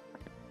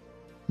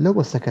لەو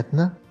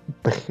بەسەکەتنە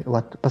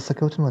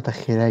بەسەکەوتن واتە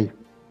خێرایی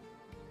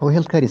ئەوە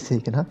هێڵکاری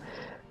سێریکەن ها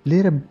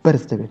لێرە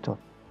بەرز دەبێتەوە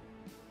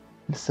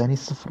لە ثانی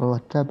سفرەوە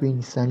تا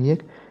بینی ثانی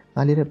یەک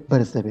لێرە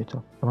بەرز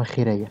دەبێتەوە ئەمە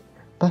خێراییە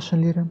پاشان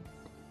لێرە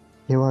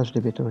هێواش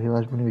دەبێتەوە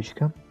هێواش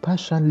بنەویشکە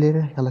پاشان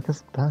لێرە هێڵەکەس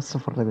تا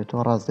سفر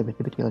دەبێتەوە ڕاست دەبێت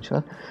بێت هێڵ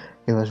چوار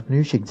هێواش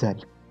بنەویشێک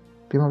جاری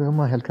پێما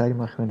بێمە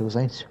هێڵکاریمان خوێندەوە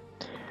زانین چ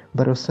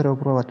بەرەو سەرەوە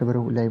بڕۆواتە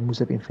بەرەو لای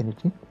موزە بە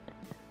ئینفینیتی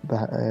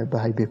بە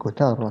هەی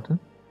بێکۆتا ڕاتن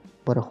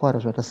بەرە خوارە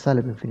ژاتە سا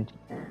لە بینفینیتی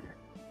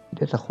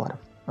دێتە خوارە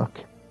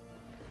ئۆکێ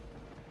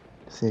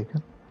سێکە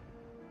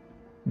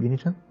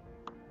بینیتە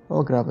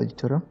ئەوە گراف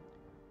ئەدیتۆرە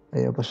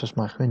ئەوە بە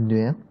شەشمان خوێن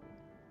نوێیە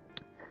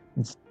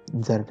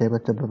جارە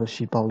تایبەتە بە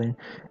بەشی باڵێن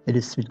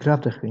ئەدیت سپید گراف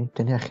دەخوێنین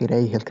تەنیا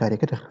خێرایی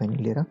هێڵکاریەکە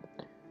دەخوێنین لێرە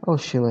ئەو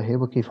شێوە هەیە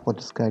بۆ کەیف خۆت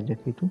دەستکاری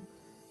دەکەیت و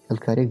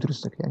هێڵکاریەک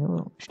دروست دەکەین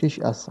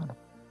شتێکی ئاسانە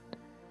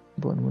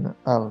بۆ نمونە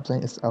ئاوە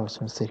بزانین ئێستا ئاوە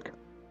چۆن سیرکە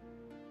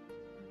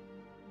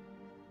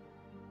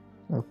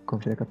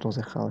کۆمپیوتەرەکە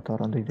تۆزێک خاوە تا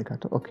ڕاندەی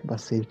دەکاتەوە ئۆکێ با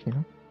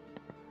سیرکەینەوە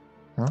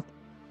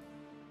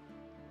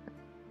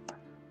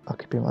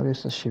ئۆکێ پێم وابێ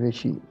ئێستا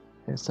شێوەیەکی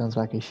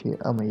سانزراکەیشی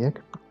ئەمە یەک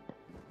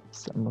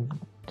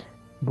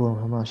بۆ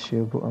هەمان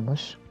شێوە بۆ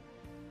ئەمەش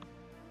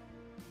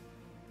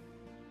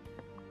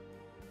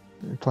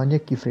توان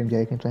یەکی فرێم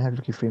دیارەکەین توان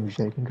هەردووکی فرێم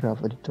ژارەکەین گراف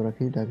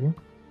ئەدیتۆرەکەی دابین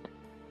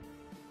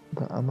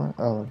بە ئەمە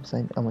ئاوە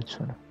بزانین ئەمە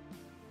چۆنە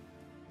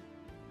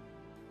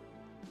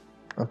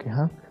ئۆکێ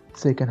ها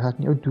سێکەن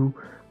هاتنی ئەو دوو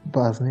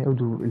بازنەی ئەو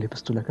دوو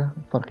لێپستولەکە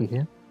فەرقی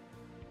هەیە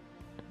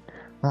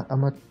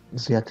ئەمە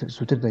زیاتر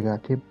زووتر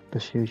دەگاتێ بە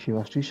شێوەیەکی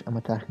باشتریش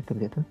ئەمە تاخیرتر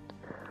دێتن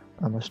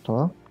ئەمەش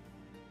تەواو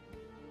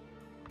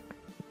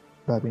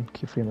بابین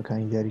کی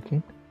فرێمەکانی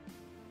دیاریکەین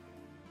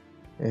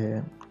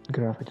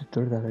گراف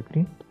ئەدیتۆر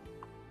دادەگرین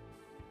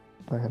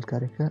با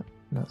هێڵکارێکە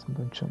نازم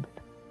بۆم چۆن بێت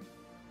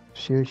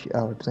شێوەیەکی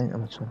ئاوە بزانین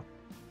ئەمە چۆنە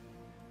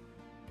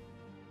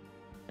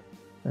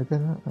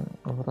ئەگەر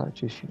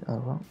ڕاکێشی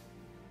ئاوا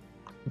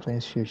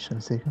بزانین شێوەیەکی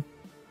چۆنە سێکە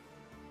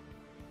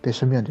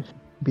پێشەمیان دێت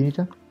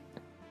بینیتە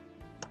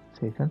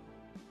سێکەن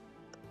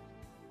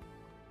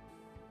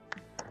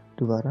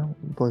دووبارە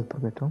بۆی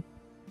پڕبێتەوە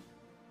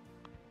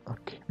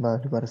ئۆکێ با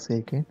دووبارە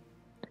سێکەین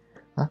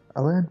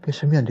ئەوەیان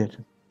پێشەمیان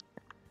دێتن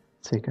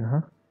سێکەن ها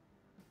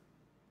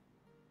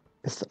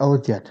ئێستا ئەوە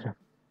زیاترە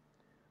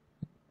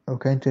ئەو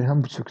کاینتر هەم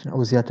بچووکن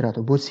ئەو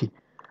زیاتراتەوە بۆچی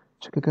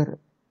چکەگەر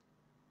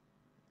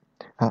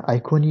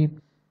ئایکۆنی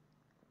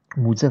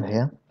موجب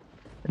هەیە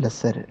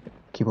لەسەر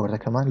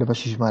کیبۆردەکەمان لە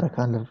بەشی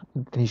ژمارەکان لە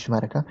تنی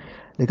ژمارەکە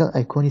لەگەڵ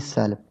ئایکۆنی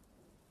سالب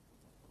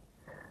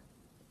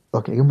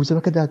ئۆکێ ئەگەر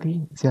موجبەکە داگری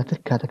زیاتر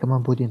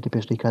کاتەکەمان بۆ دێنتە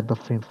پێش دەیکات بە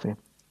فریم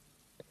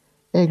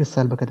ئەگەر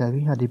سالبەکە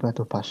داگری ها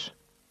دەیباتەوە پاش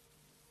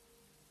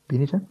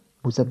بینیتە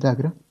موجب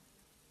داگرە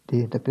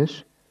دێنتە پێش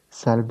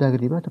سالب داگر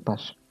دەیباتە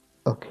پاش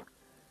ئۆکێ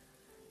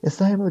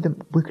ئێستا هەیە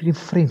بۆی کردین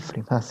فریم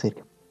ها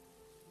سێرکە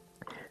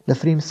لە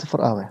فریمی سفر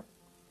ئاوایە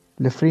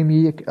لە فریمی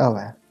یەک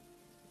ئاوایە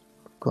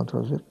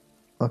کۆنتڕۆل زێر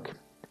ئۆکێ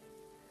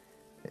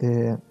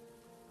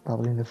با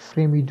بڵێن لە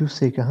فریمی دوو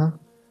سێکە ها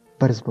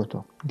بەرز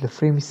بۆتەوە لە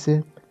فریمی سێ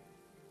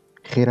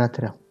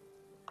خێراترە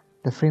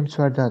لە فریم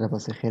چواردا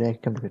دەبەسێ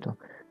خێرایەکی کەم دەبێتەوە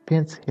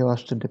 5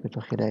 هێواشتر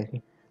دەبێتەوە خێرایەکی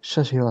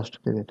 6 هێواشتر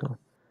دەبێتەوە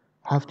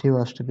 7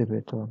 هێواشتر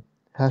دەبێتەوە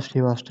 8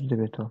 هێواشتر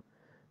دەبێتەوە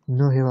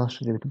 9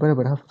 هێواشتر دەبێت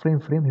بەرەبەر ها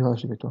فریم هێواش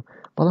دەبێتەوە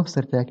بەڵام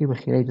سەرتاکەی بە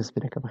خێرایی دەست پێ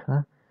دەکات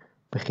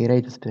بە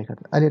خێرایی دەست پێ دەکات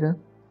ئەلێرە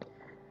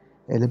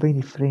لە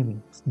بینی فریمی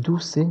دوو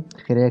سێ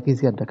خێرایەکەی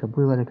زیاد دەکات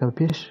بۆی وا دەکات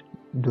پێش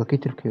دووەکەی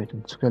تر بکەوێتن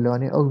چونکە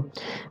لەوانەیە ئەو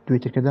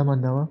دوای ترکە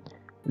دامانداوە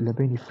لە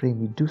بینی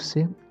فریمی دوو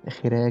سێ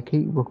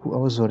خێرایەکەی وەکو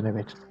ئەوە زۆر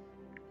نەبێت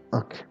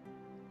ئۆکێ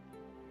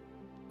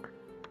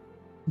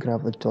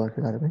گرافت تۆڵەکە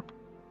دابێت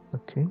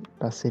ئۆکێ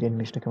با سێری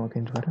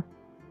ئەنیمێشنەکەمەکەین دوارە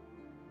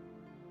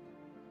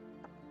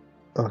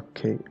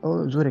ئۆکێ ئەو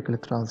زۆرێک لە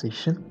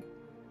ترانزیشن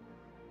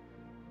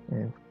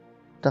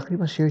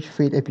تقریبا شێوەیەکی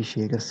فەید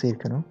ئەپیشی ئەگەر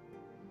سیرکەنەوە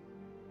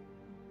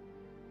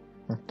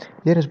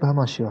لێرەش بە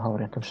هەمان شێوە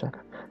هاوڕێن تەم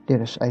شاکە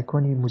لێرەش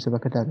ئایکۆنی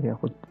موزەبەکە داگرێ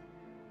خۆت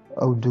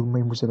ئەو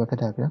دوگمەی موزەبەکە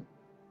داگرە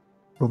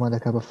بۆمان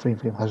دەکات بە فریم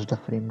 18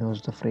 فریم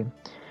 19 فریم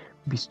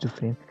 22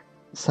 فریم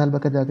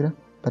سالبەکە داگرە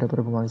بەرەبەر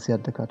بۆمان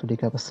زیاد دەکات و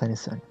دەیکات بە سانی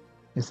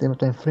ئێستا ئێمە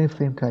توانین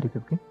فریم کاری پێ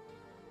بکەین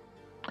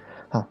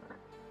ها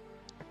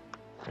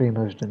فریم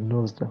 18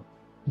 19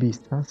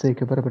 20 ها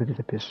سەیکە بەرەبەر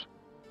دێتە پێش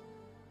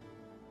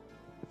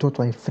تۆ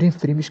توانین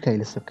فریمیش کای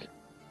لەسەر بکەین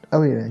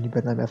ئەوەیە ینی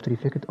بەرنامە ئافتر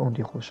ئیفێکت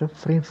ئەوەندی خۆشە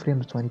فریم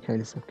دەتوانی کای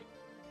لەسەر بکەین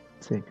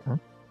سەیکە ها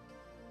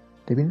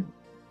دەبینن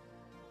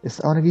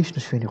ئێستا ئەوانە گەیشتە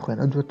شوێنی خۆیان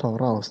ئەو دووە تاو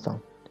ڕاوەستان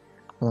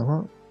بەڵامە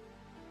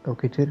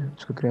ئەوکەی تر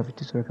چکە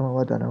گرافیتی سۆرەکەمە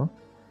وا دانەوە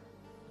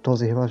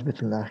تۆزە هێواش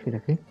بێتن لە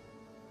ئاخیرەکەی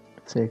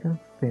سەیکە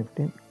فریم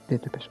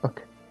دێتە پێش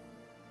ئۆکێ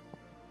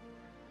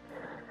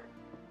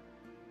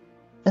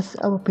ئەس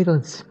ئەوە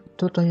پێدەڵێن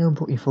تۆ توانیان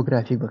بۆ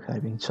ئینفۆگرافیک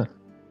بەکاربێنین چۆن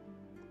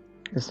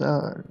ئێستا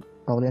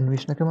باوڵی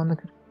ئەنیمێشنەکەمان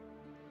نەکرد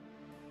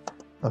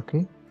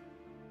ئۆکێ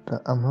بە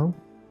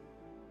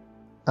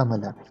ئەمە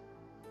لابێ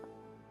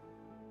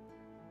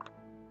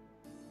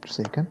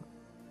سێکەن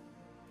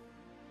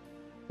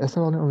ئێستا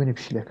باڵێن ئەو وێنە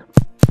پشیلەکە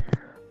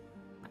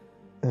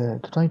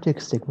توانین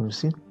تێکستێک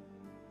بنووسین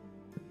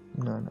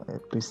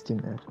پێستیم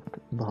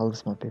بە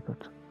هەڵدەستمان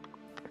پێکەوت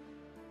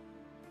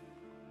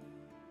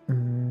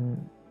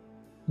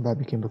با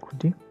بکەین بە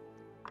کوردی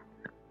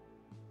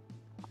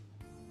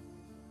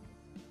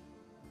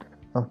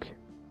ئۆکێ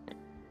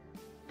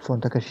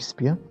فۆنتەکەشی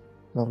سپیە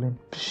با بڵێن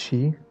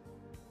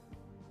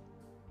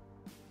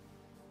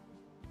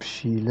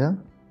پشیلە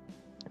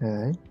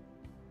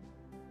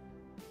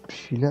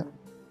پشیلە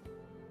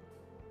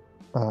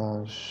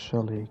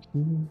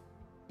ئاژەڵێکی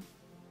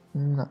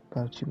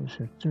پارچی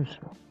بەشێ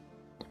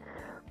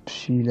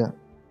پشیلە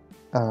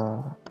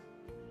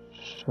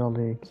ئاژەڵێکی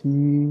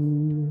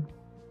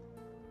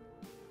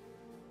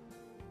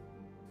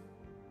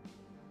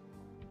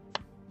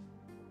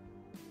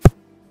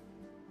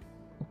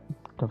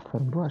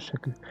دەفەرم بۆ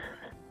شەکل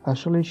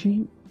ئاژەڵێکی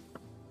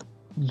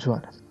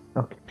جوانە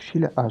ئۆکێ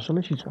پشیلە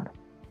ئاژەڵێکی جوانە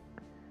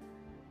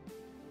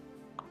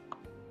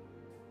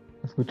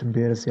وتم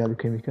بێرە زیاد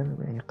کەمیکەن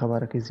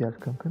قەبارەکەی زیاد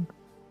کەم بکەن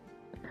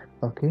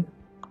ئۆکێ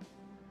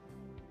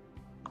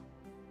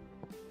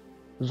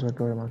زۆر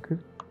گەورەمان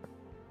کرد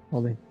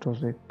بەڵێ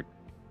تۆزێک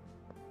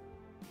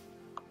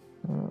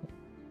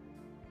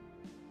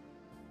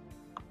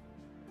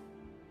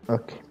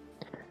ئۆکێ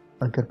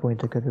ئەنکەر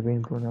پۆینتەکە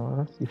دەبین بۆ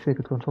ناوەڕاست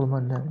ئیفێکت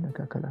کۆنتڕۆڵمان ناوێنە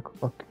کاکەلاکۆ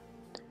ئۆکێ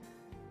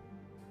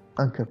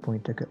ئەنکەر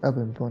پۆینتەکە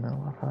ئەبن بۆ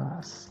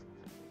ناوەڕاست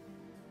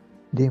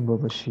دێن بۆ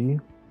بەشی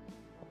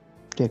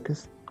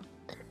تێکست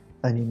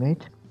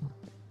ئەنیمەیت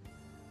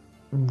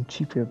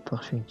چی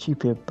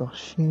پێ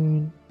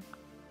ببەخشین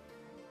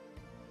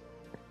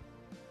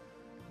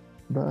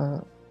بە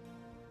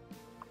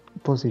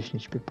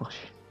پۆزیشنێکی پێ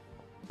ببەخشین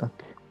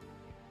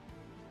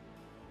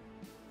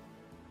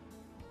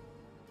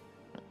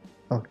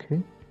ئۆکێ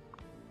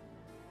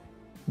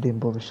دێن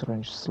بۆ بەش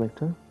ڕێنج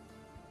سلێکتەر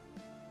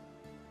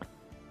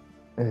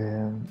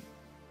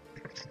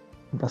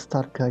بە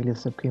ستار کای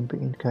لەسەر بکەین بە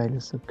ئین کای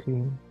لەسەر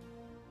بکەین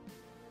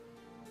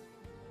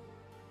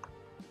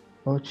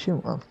ئەو چیم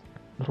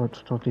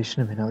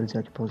ڕۆتیشنم هێناوەری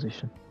زیادی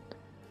پۆزیشن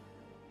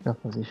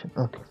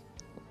ئۆکێ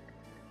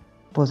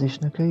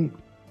پۆزیشنەکەی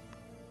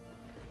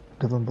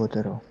دەبم بۆ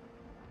دەرەوە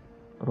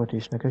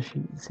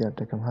ڕۆتیشنەکەشی زیاد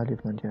دەکەم ها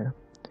لێتمان دیارە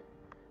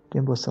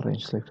دێن بۆ سەر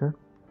ڕێنج سلێکتەر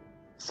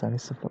سانی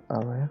سفر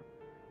ئاوایە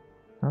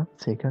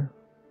چێکە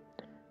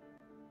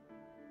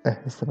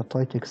ئێستا بە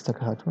تای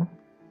تێکستەکە هاتووە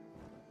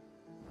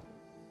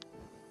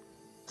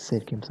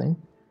سیرکیم بزنین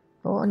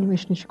ئەو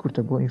ئەنیمێشنێکی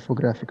کورتە بۆ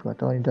ئینفۆگرافیک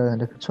واتەوانی داوایان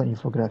دەکرد چۆن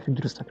ئینفۆگرافیک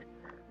دروست دەکرێت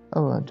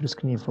ئەوە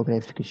دروستکردنی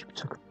ئینفۆگرافیکێکی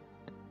بچووک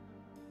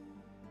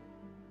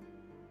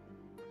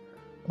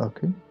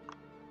ئۆکەی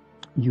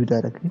یو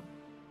دادەکەین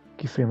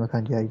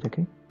کیفرێمەکان دیاری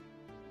دەکەین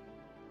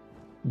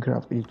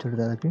گراف ئیدیتۆر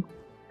دادەکەین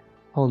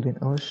هەڵدێن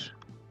ئەوەش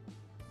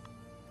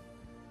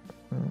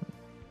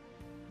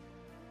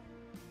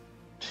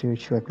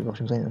شێوەیەکی وای پێ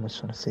بەخشم زانین ئەمە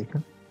چۆنە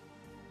سیکەم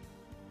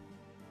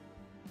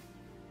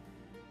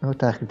ئەوە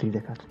تاخیرتری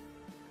دەکات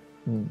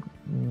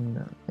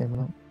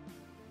ئێمە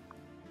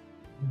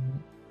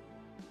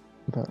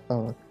بە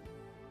ئەوە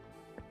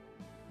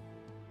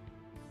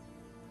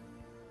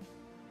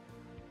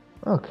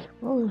ئۆکێ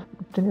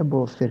تەنیا بۆ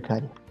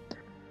فێرکاری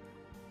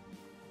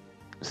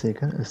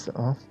سێکە ئێستا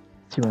ئەوە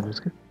چیمان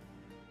دروست کرد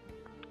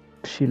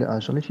پشی لە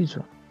ئاژەڵێکی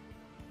جوان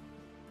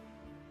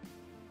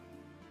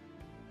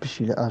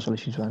پشی لە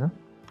ئاژەڵێکی جوانە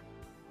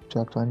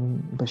جاتوانین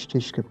بە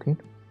شتێشکە بکەین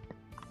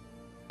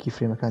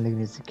کیفرێمەکان لێک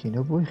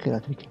نێزیکەینەوە بۆی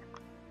خێراتریکەین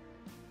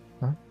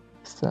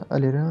ئێستا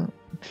ئەلێرە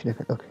پشی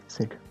دەکات ئۆکێ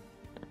سێکە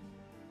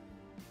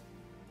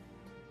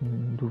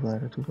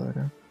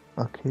دووبارە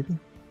ئۆکێری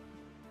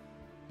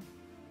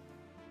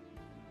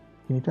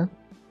بینیتە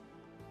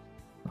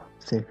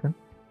سێکە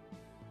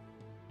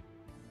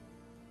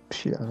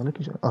پشی لە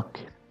ئاژەڵێکی جوان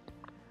ئۆکێ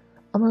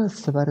ئەمە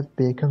سەبارەت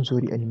بە یەکەم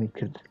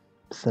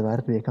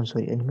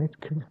زۆری ئەنیمێت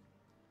کرد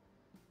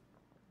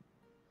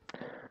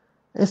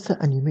ئێستا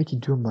ئەنیمێتی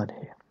دووەممان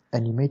هەیە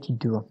ئەنیمێتی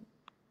دووەم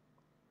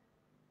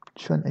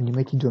چۆن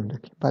ئەنیمێتی دووەم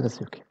دەکەین با دەست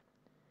بکەین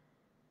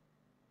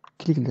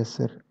کلیک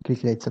لەسەر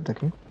کلیک لای چەپ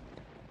دەکەین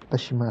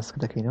بەشی ماسک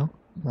دەکەینەوە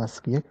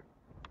ماسک یەک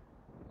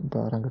بە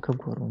ڕەنگەکە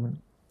بگۆڕەوە من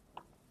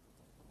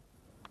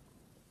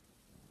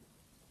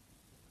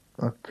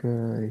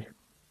ئۆکەی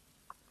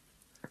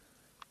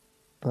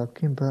با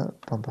بکەین بە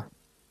پەمبە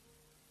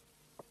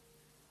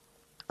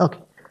ئۆکێ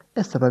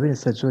ئێستا با بێنە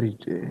سەر زۆری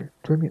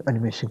دووەمی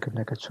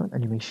ئەنیمێشنکردنەکە چۆن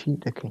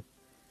ئەنیمێشی دەکەین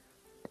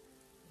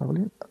با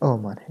بڵێن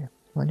ئەوەمان هەیە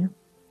وانە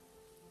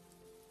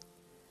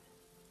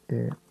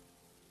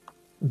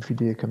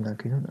ڤیدیۆیەکەم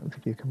ناکەین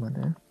ڤیدیۆیەکەمان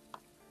هەیە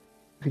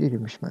ڤیدیۆ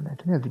مشمان هەیە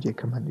تەنیا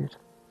ڤیدیۆیەکەمان دێت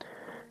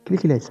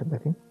کلیکی لای چەپ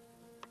دەکەین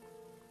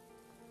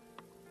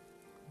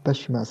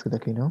بەشی ماسک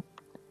دەکەینەوە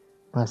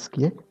ماسک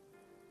یەک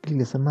کلیک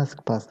لەسەر ماسک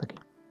پاس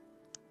دەکەین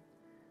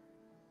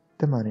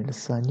دەمانێت لە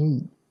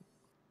سانیەی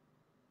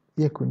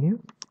 1.5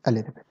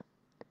 ئەلێ دەبێت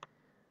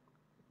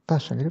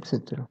پاشان لێرە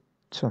بچێت دەرەوە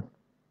چۆن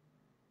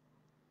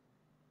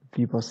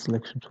view بۆ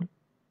selection tool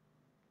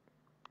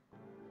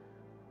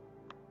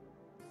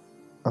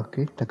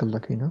ئۆکەی تەکڵ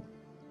دەکەینەوە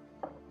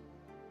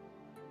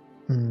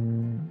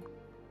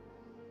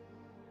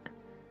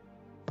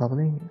با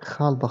بڵێن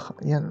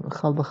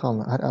خاڵ بە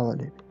خاڵە هەر ئاوا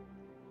لێ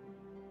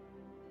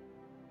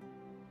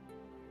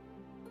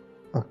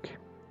ئۆکێ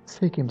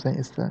سێکیم بزانین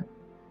ئێستا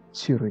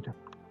چی ڕوویدا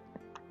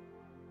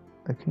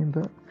ئەکەین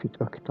بە فیت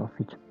ئۆکێ تا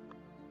فیت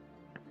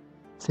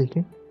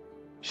سێکەین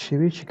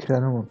شێوەیەکی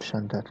کرانەوە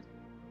پیشاندار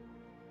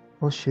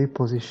ئەو شێوەی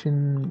پۆزیشن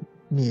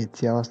نییە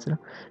جیاوازترە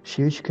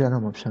شێوەیەکی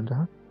کرانەوە پیشاندا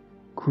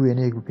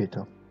کوێنەیەک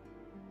بپێتەوە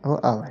ئەوە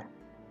ئاوایە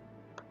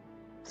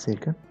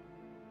سێکە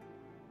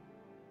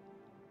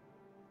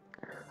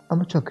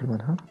ئەمە چۆن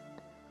کردمان ها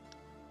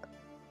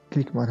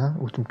کلیکمان ها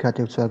وتم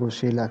کاتێک چوار بۆ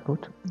شێی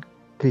لاکەوت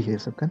کلیک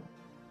هێرسە بکەن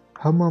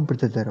هەمووان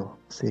بردە دەرەوە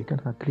سێکەن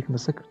ها کلیک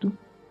مەسە کرد و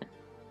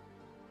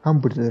هەم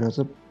بردە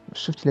دەرەوە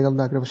شفتی لەگەڵ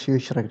داگرە بە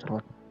شێوەیەکی ڕێک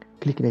دەڕات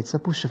کلیک لای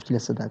چەپ و شفتی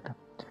لەسەر داکە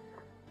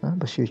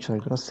بە شێوەیەکی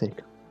ڕێک دەڕات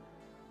سێکە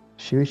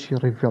شێوەیەکی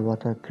ڕێک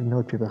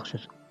واتەکردنەوە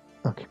پێبەخشێت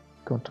ئۆکێ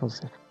کۆنترۆل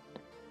زێر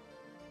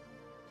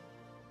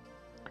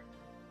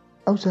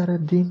ئەو جارە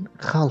دین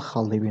خاڵ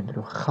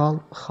لێوێندرەوە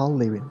خاڵ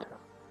لێوێندرەوە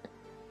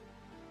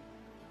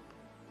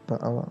بە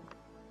ئەوە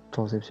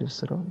تۆزێ بچێت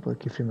سەرەوە بۆ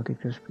کیفرێمەکەی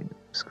پێش بین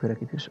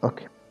سکوێرەکەی پێش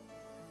ئۆکێ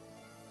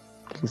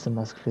کلیک لەسەر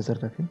ماسک فێزەر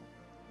دەکەین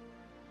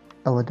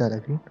ئەوە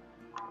دادەکەین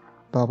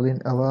با بڵێن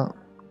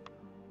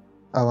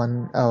ئەوان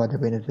ئاوا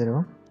دەبێنێت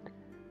دەرەوە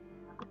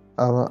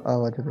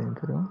ئاوا دەبێنێت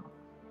دەرەوە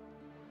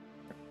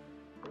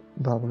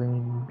با بڵێن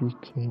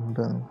بیکەین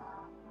بە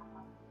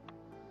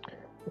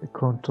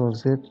کۆنترۆل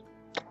زێد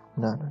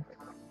نانە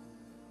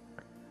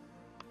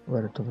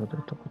وەرە تۆ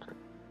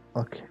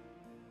ئۆکێ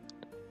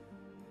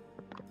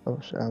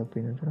ئەوش ئاوا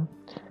بینێت دەرەوە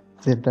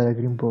زێر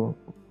دادەگرین بۆ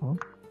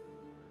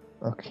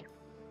ئۆکێ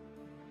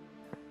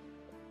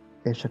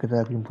ئێشەکە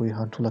داگرین بۆی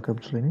هانتوڵەکە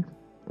بجڵێنی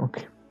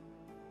ئۆکێ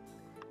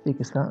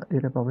ئێستا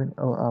لێرە با بڵێن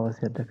ئەوە ئاوا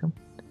زیاد دەکەم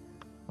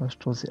ئەوش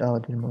تۆزی ئاوا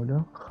دێنمەوە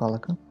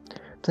خاڵەکە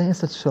زانین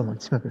ئێستا چۆمان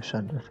چیمە پێ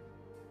پیشاندێت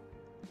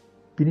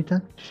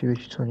بینیتان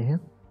شێوەیەکی چۆنی هەیە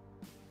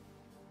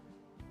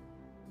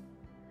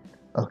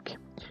ئۆکێ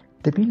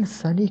دەبین لە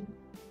سانەی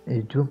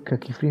دووەم کە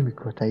کیفرێمی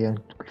کۆتاییان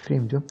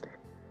کیفرێمی دووەم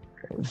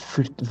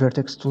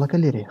ڤێرتێکس توڵەکە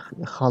لێرێ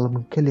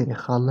خاڵمکە لێرێ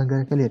خاڵ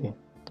لەنگەرەکە لێرێ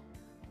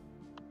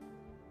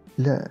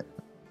لە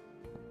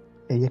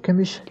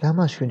یەکەمیش لە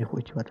هەمان شوێنی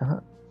خۆیتی واتە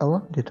ئەوە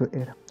دێتۆ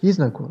ئێرە هیچ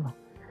نەگۆڵە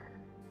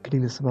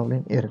کلیک لەسەر با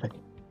بڵێن ئێرە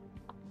دەکەین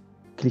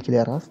کلیک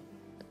لێ ڕاست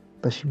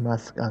بەشی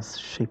ماسک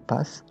شەی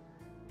پاس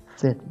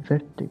سێت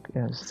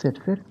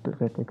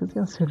ڤێرتێکس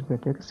یان سێت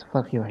ڤێرتێکس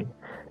فەرقی وایە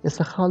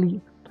ئێستا خاڵی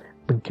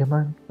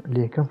بنکەمان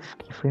لێکەم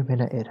کیفرێم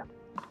هێنا ئێرە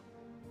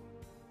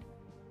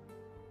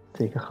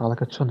تێکە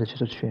خاڵەکە چۆن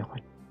دەچێتە شوێن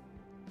خۆی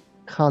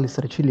خاڵی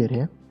سەرچی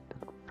لێرەیە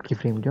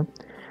کیفرێم جەم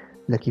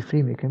لە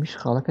کیفرێم یەکەمیش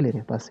خاڵەکە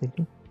لێرێ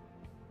پاسێکی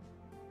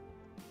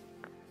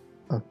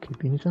ئۆکێ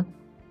بینیتە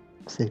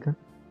سێکە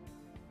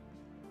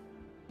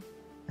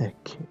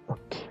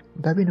ئۆکێ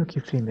دابینەوە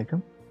کیفرێم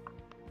یەکەم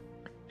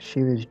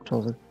شێوێژی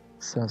تۆزە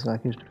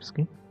سازراکێش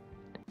دروستکەین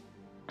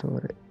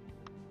تۆرە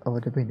ئەوە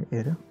دەبینە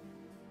ئێرە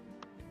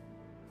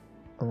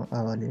ئەمە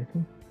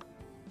ئاوالەکەی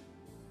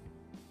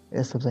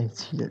ئێستا بزانین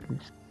چی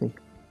دەبێت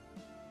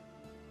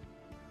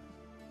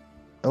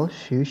ئەوە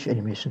شێویشی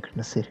ئەنیمێشن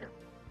کردنە سێرکە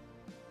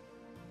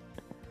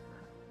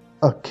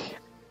ئۆکێ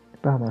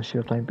بە هەمان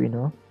شێوەتان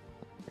بینەوە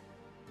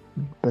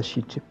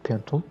بەشی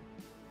پێنتڵ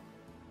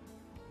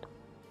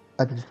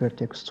ئەدت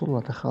ڤێرتێکس توڵ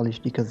واتە خاڵیش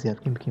دیکە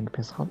زیادکەین بکەین بە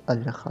 5 خاڵ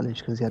ئەلێرە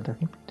خاڵێشکە زیاد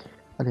دەکەین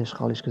ئەلێش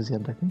خاڵێشکە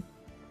زیاد دەکەین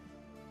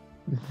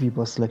ڤی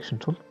بۆ سلێکشن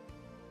توڵ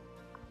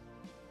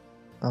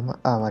ئەمە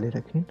ئاوا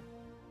لێرەکەین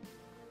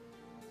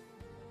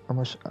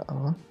ئەمەش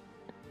ئاوا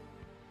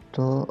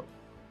تۆ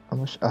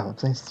ئەمەش ئاوا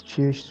بزانین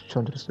شێوێش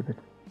چۆن دروست دەبێت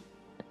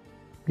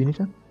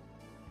بینیتە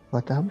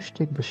واتە هەموو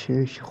شتێک بە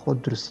شێوێکی خۆت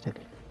دروستی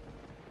دەکەین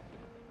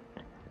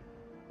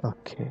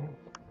ئۆکێ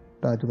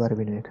با دووبارە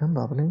بینەوەکەم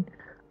با بڵێن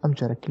ئەم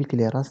جارە کلیک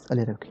لێ ڕاست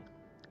ئەلێرە بکەین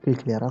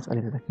کلیک لێ ڕاست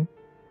ئەلێرە دەکەین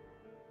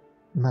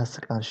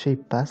ماسک ئان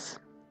شەیپ پاس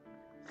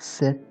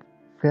سێت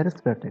فێرست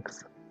ڤێرتێکس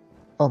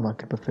ئەومان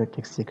کە بە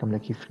ڤێرتێکس یەکەم لە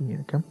کیفرێمی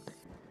یەکەم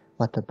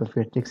واتە بە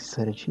ڤێرتێکسی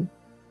سەرەکی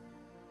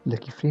لە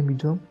کیفرێمی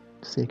دووەم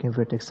سێکەم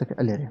ڤێرتێکسەکە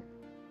ئەلێرێ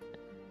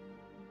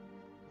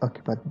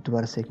ئۆکێ با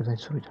دووبارە سێکەم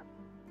زانین سوڕیدا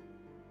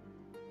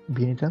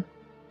بینیتە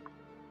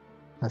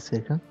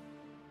ماسێکە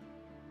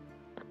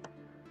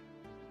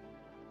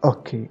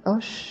ئۆکێ ئەو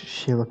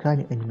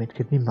شێوەکانی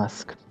ئەنیمێتکردنی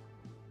ماسک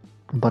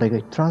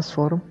بەڕێگای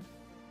ترانسفۆرم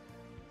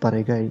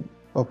بەڕێگای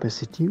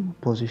ئۆپێسیتی و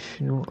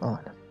پۆزیشن و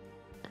ئەوانە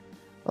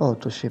ئەو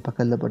تۆ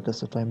شێپەکە لە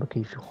بەردەستە توانین بە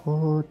کەیفی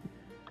خۆت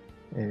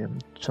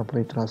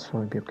چەمپڵەی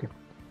ترانسفۆرم پێ بکەین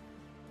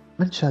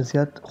من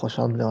شازیات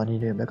خۆشحاڵم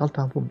لەوانی لێم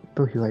لەگەڵتان بووم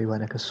بەو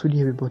هیوایوانەکە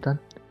سوودی هەبێت بۆتان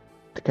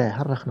تکایە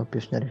هەر ڕەخنە و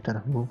پێشنیارێکتان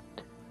هەبوو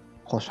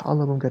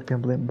خۆشحاڵە بووم گەر پێم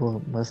بڵێن بۆ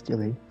مەستی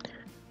ئەوەی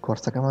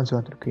کۆرسەکەمان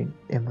جوانتر بکەین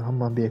ئێمە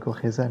هەممان بەیەکەوە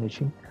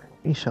خێزانێکین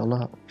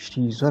ئینشاءڵڵا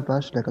شتی زۆر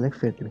باش لەگەڵێک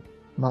فێر دەبین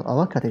ماڵ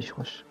ئەوە کارێکی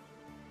خۆش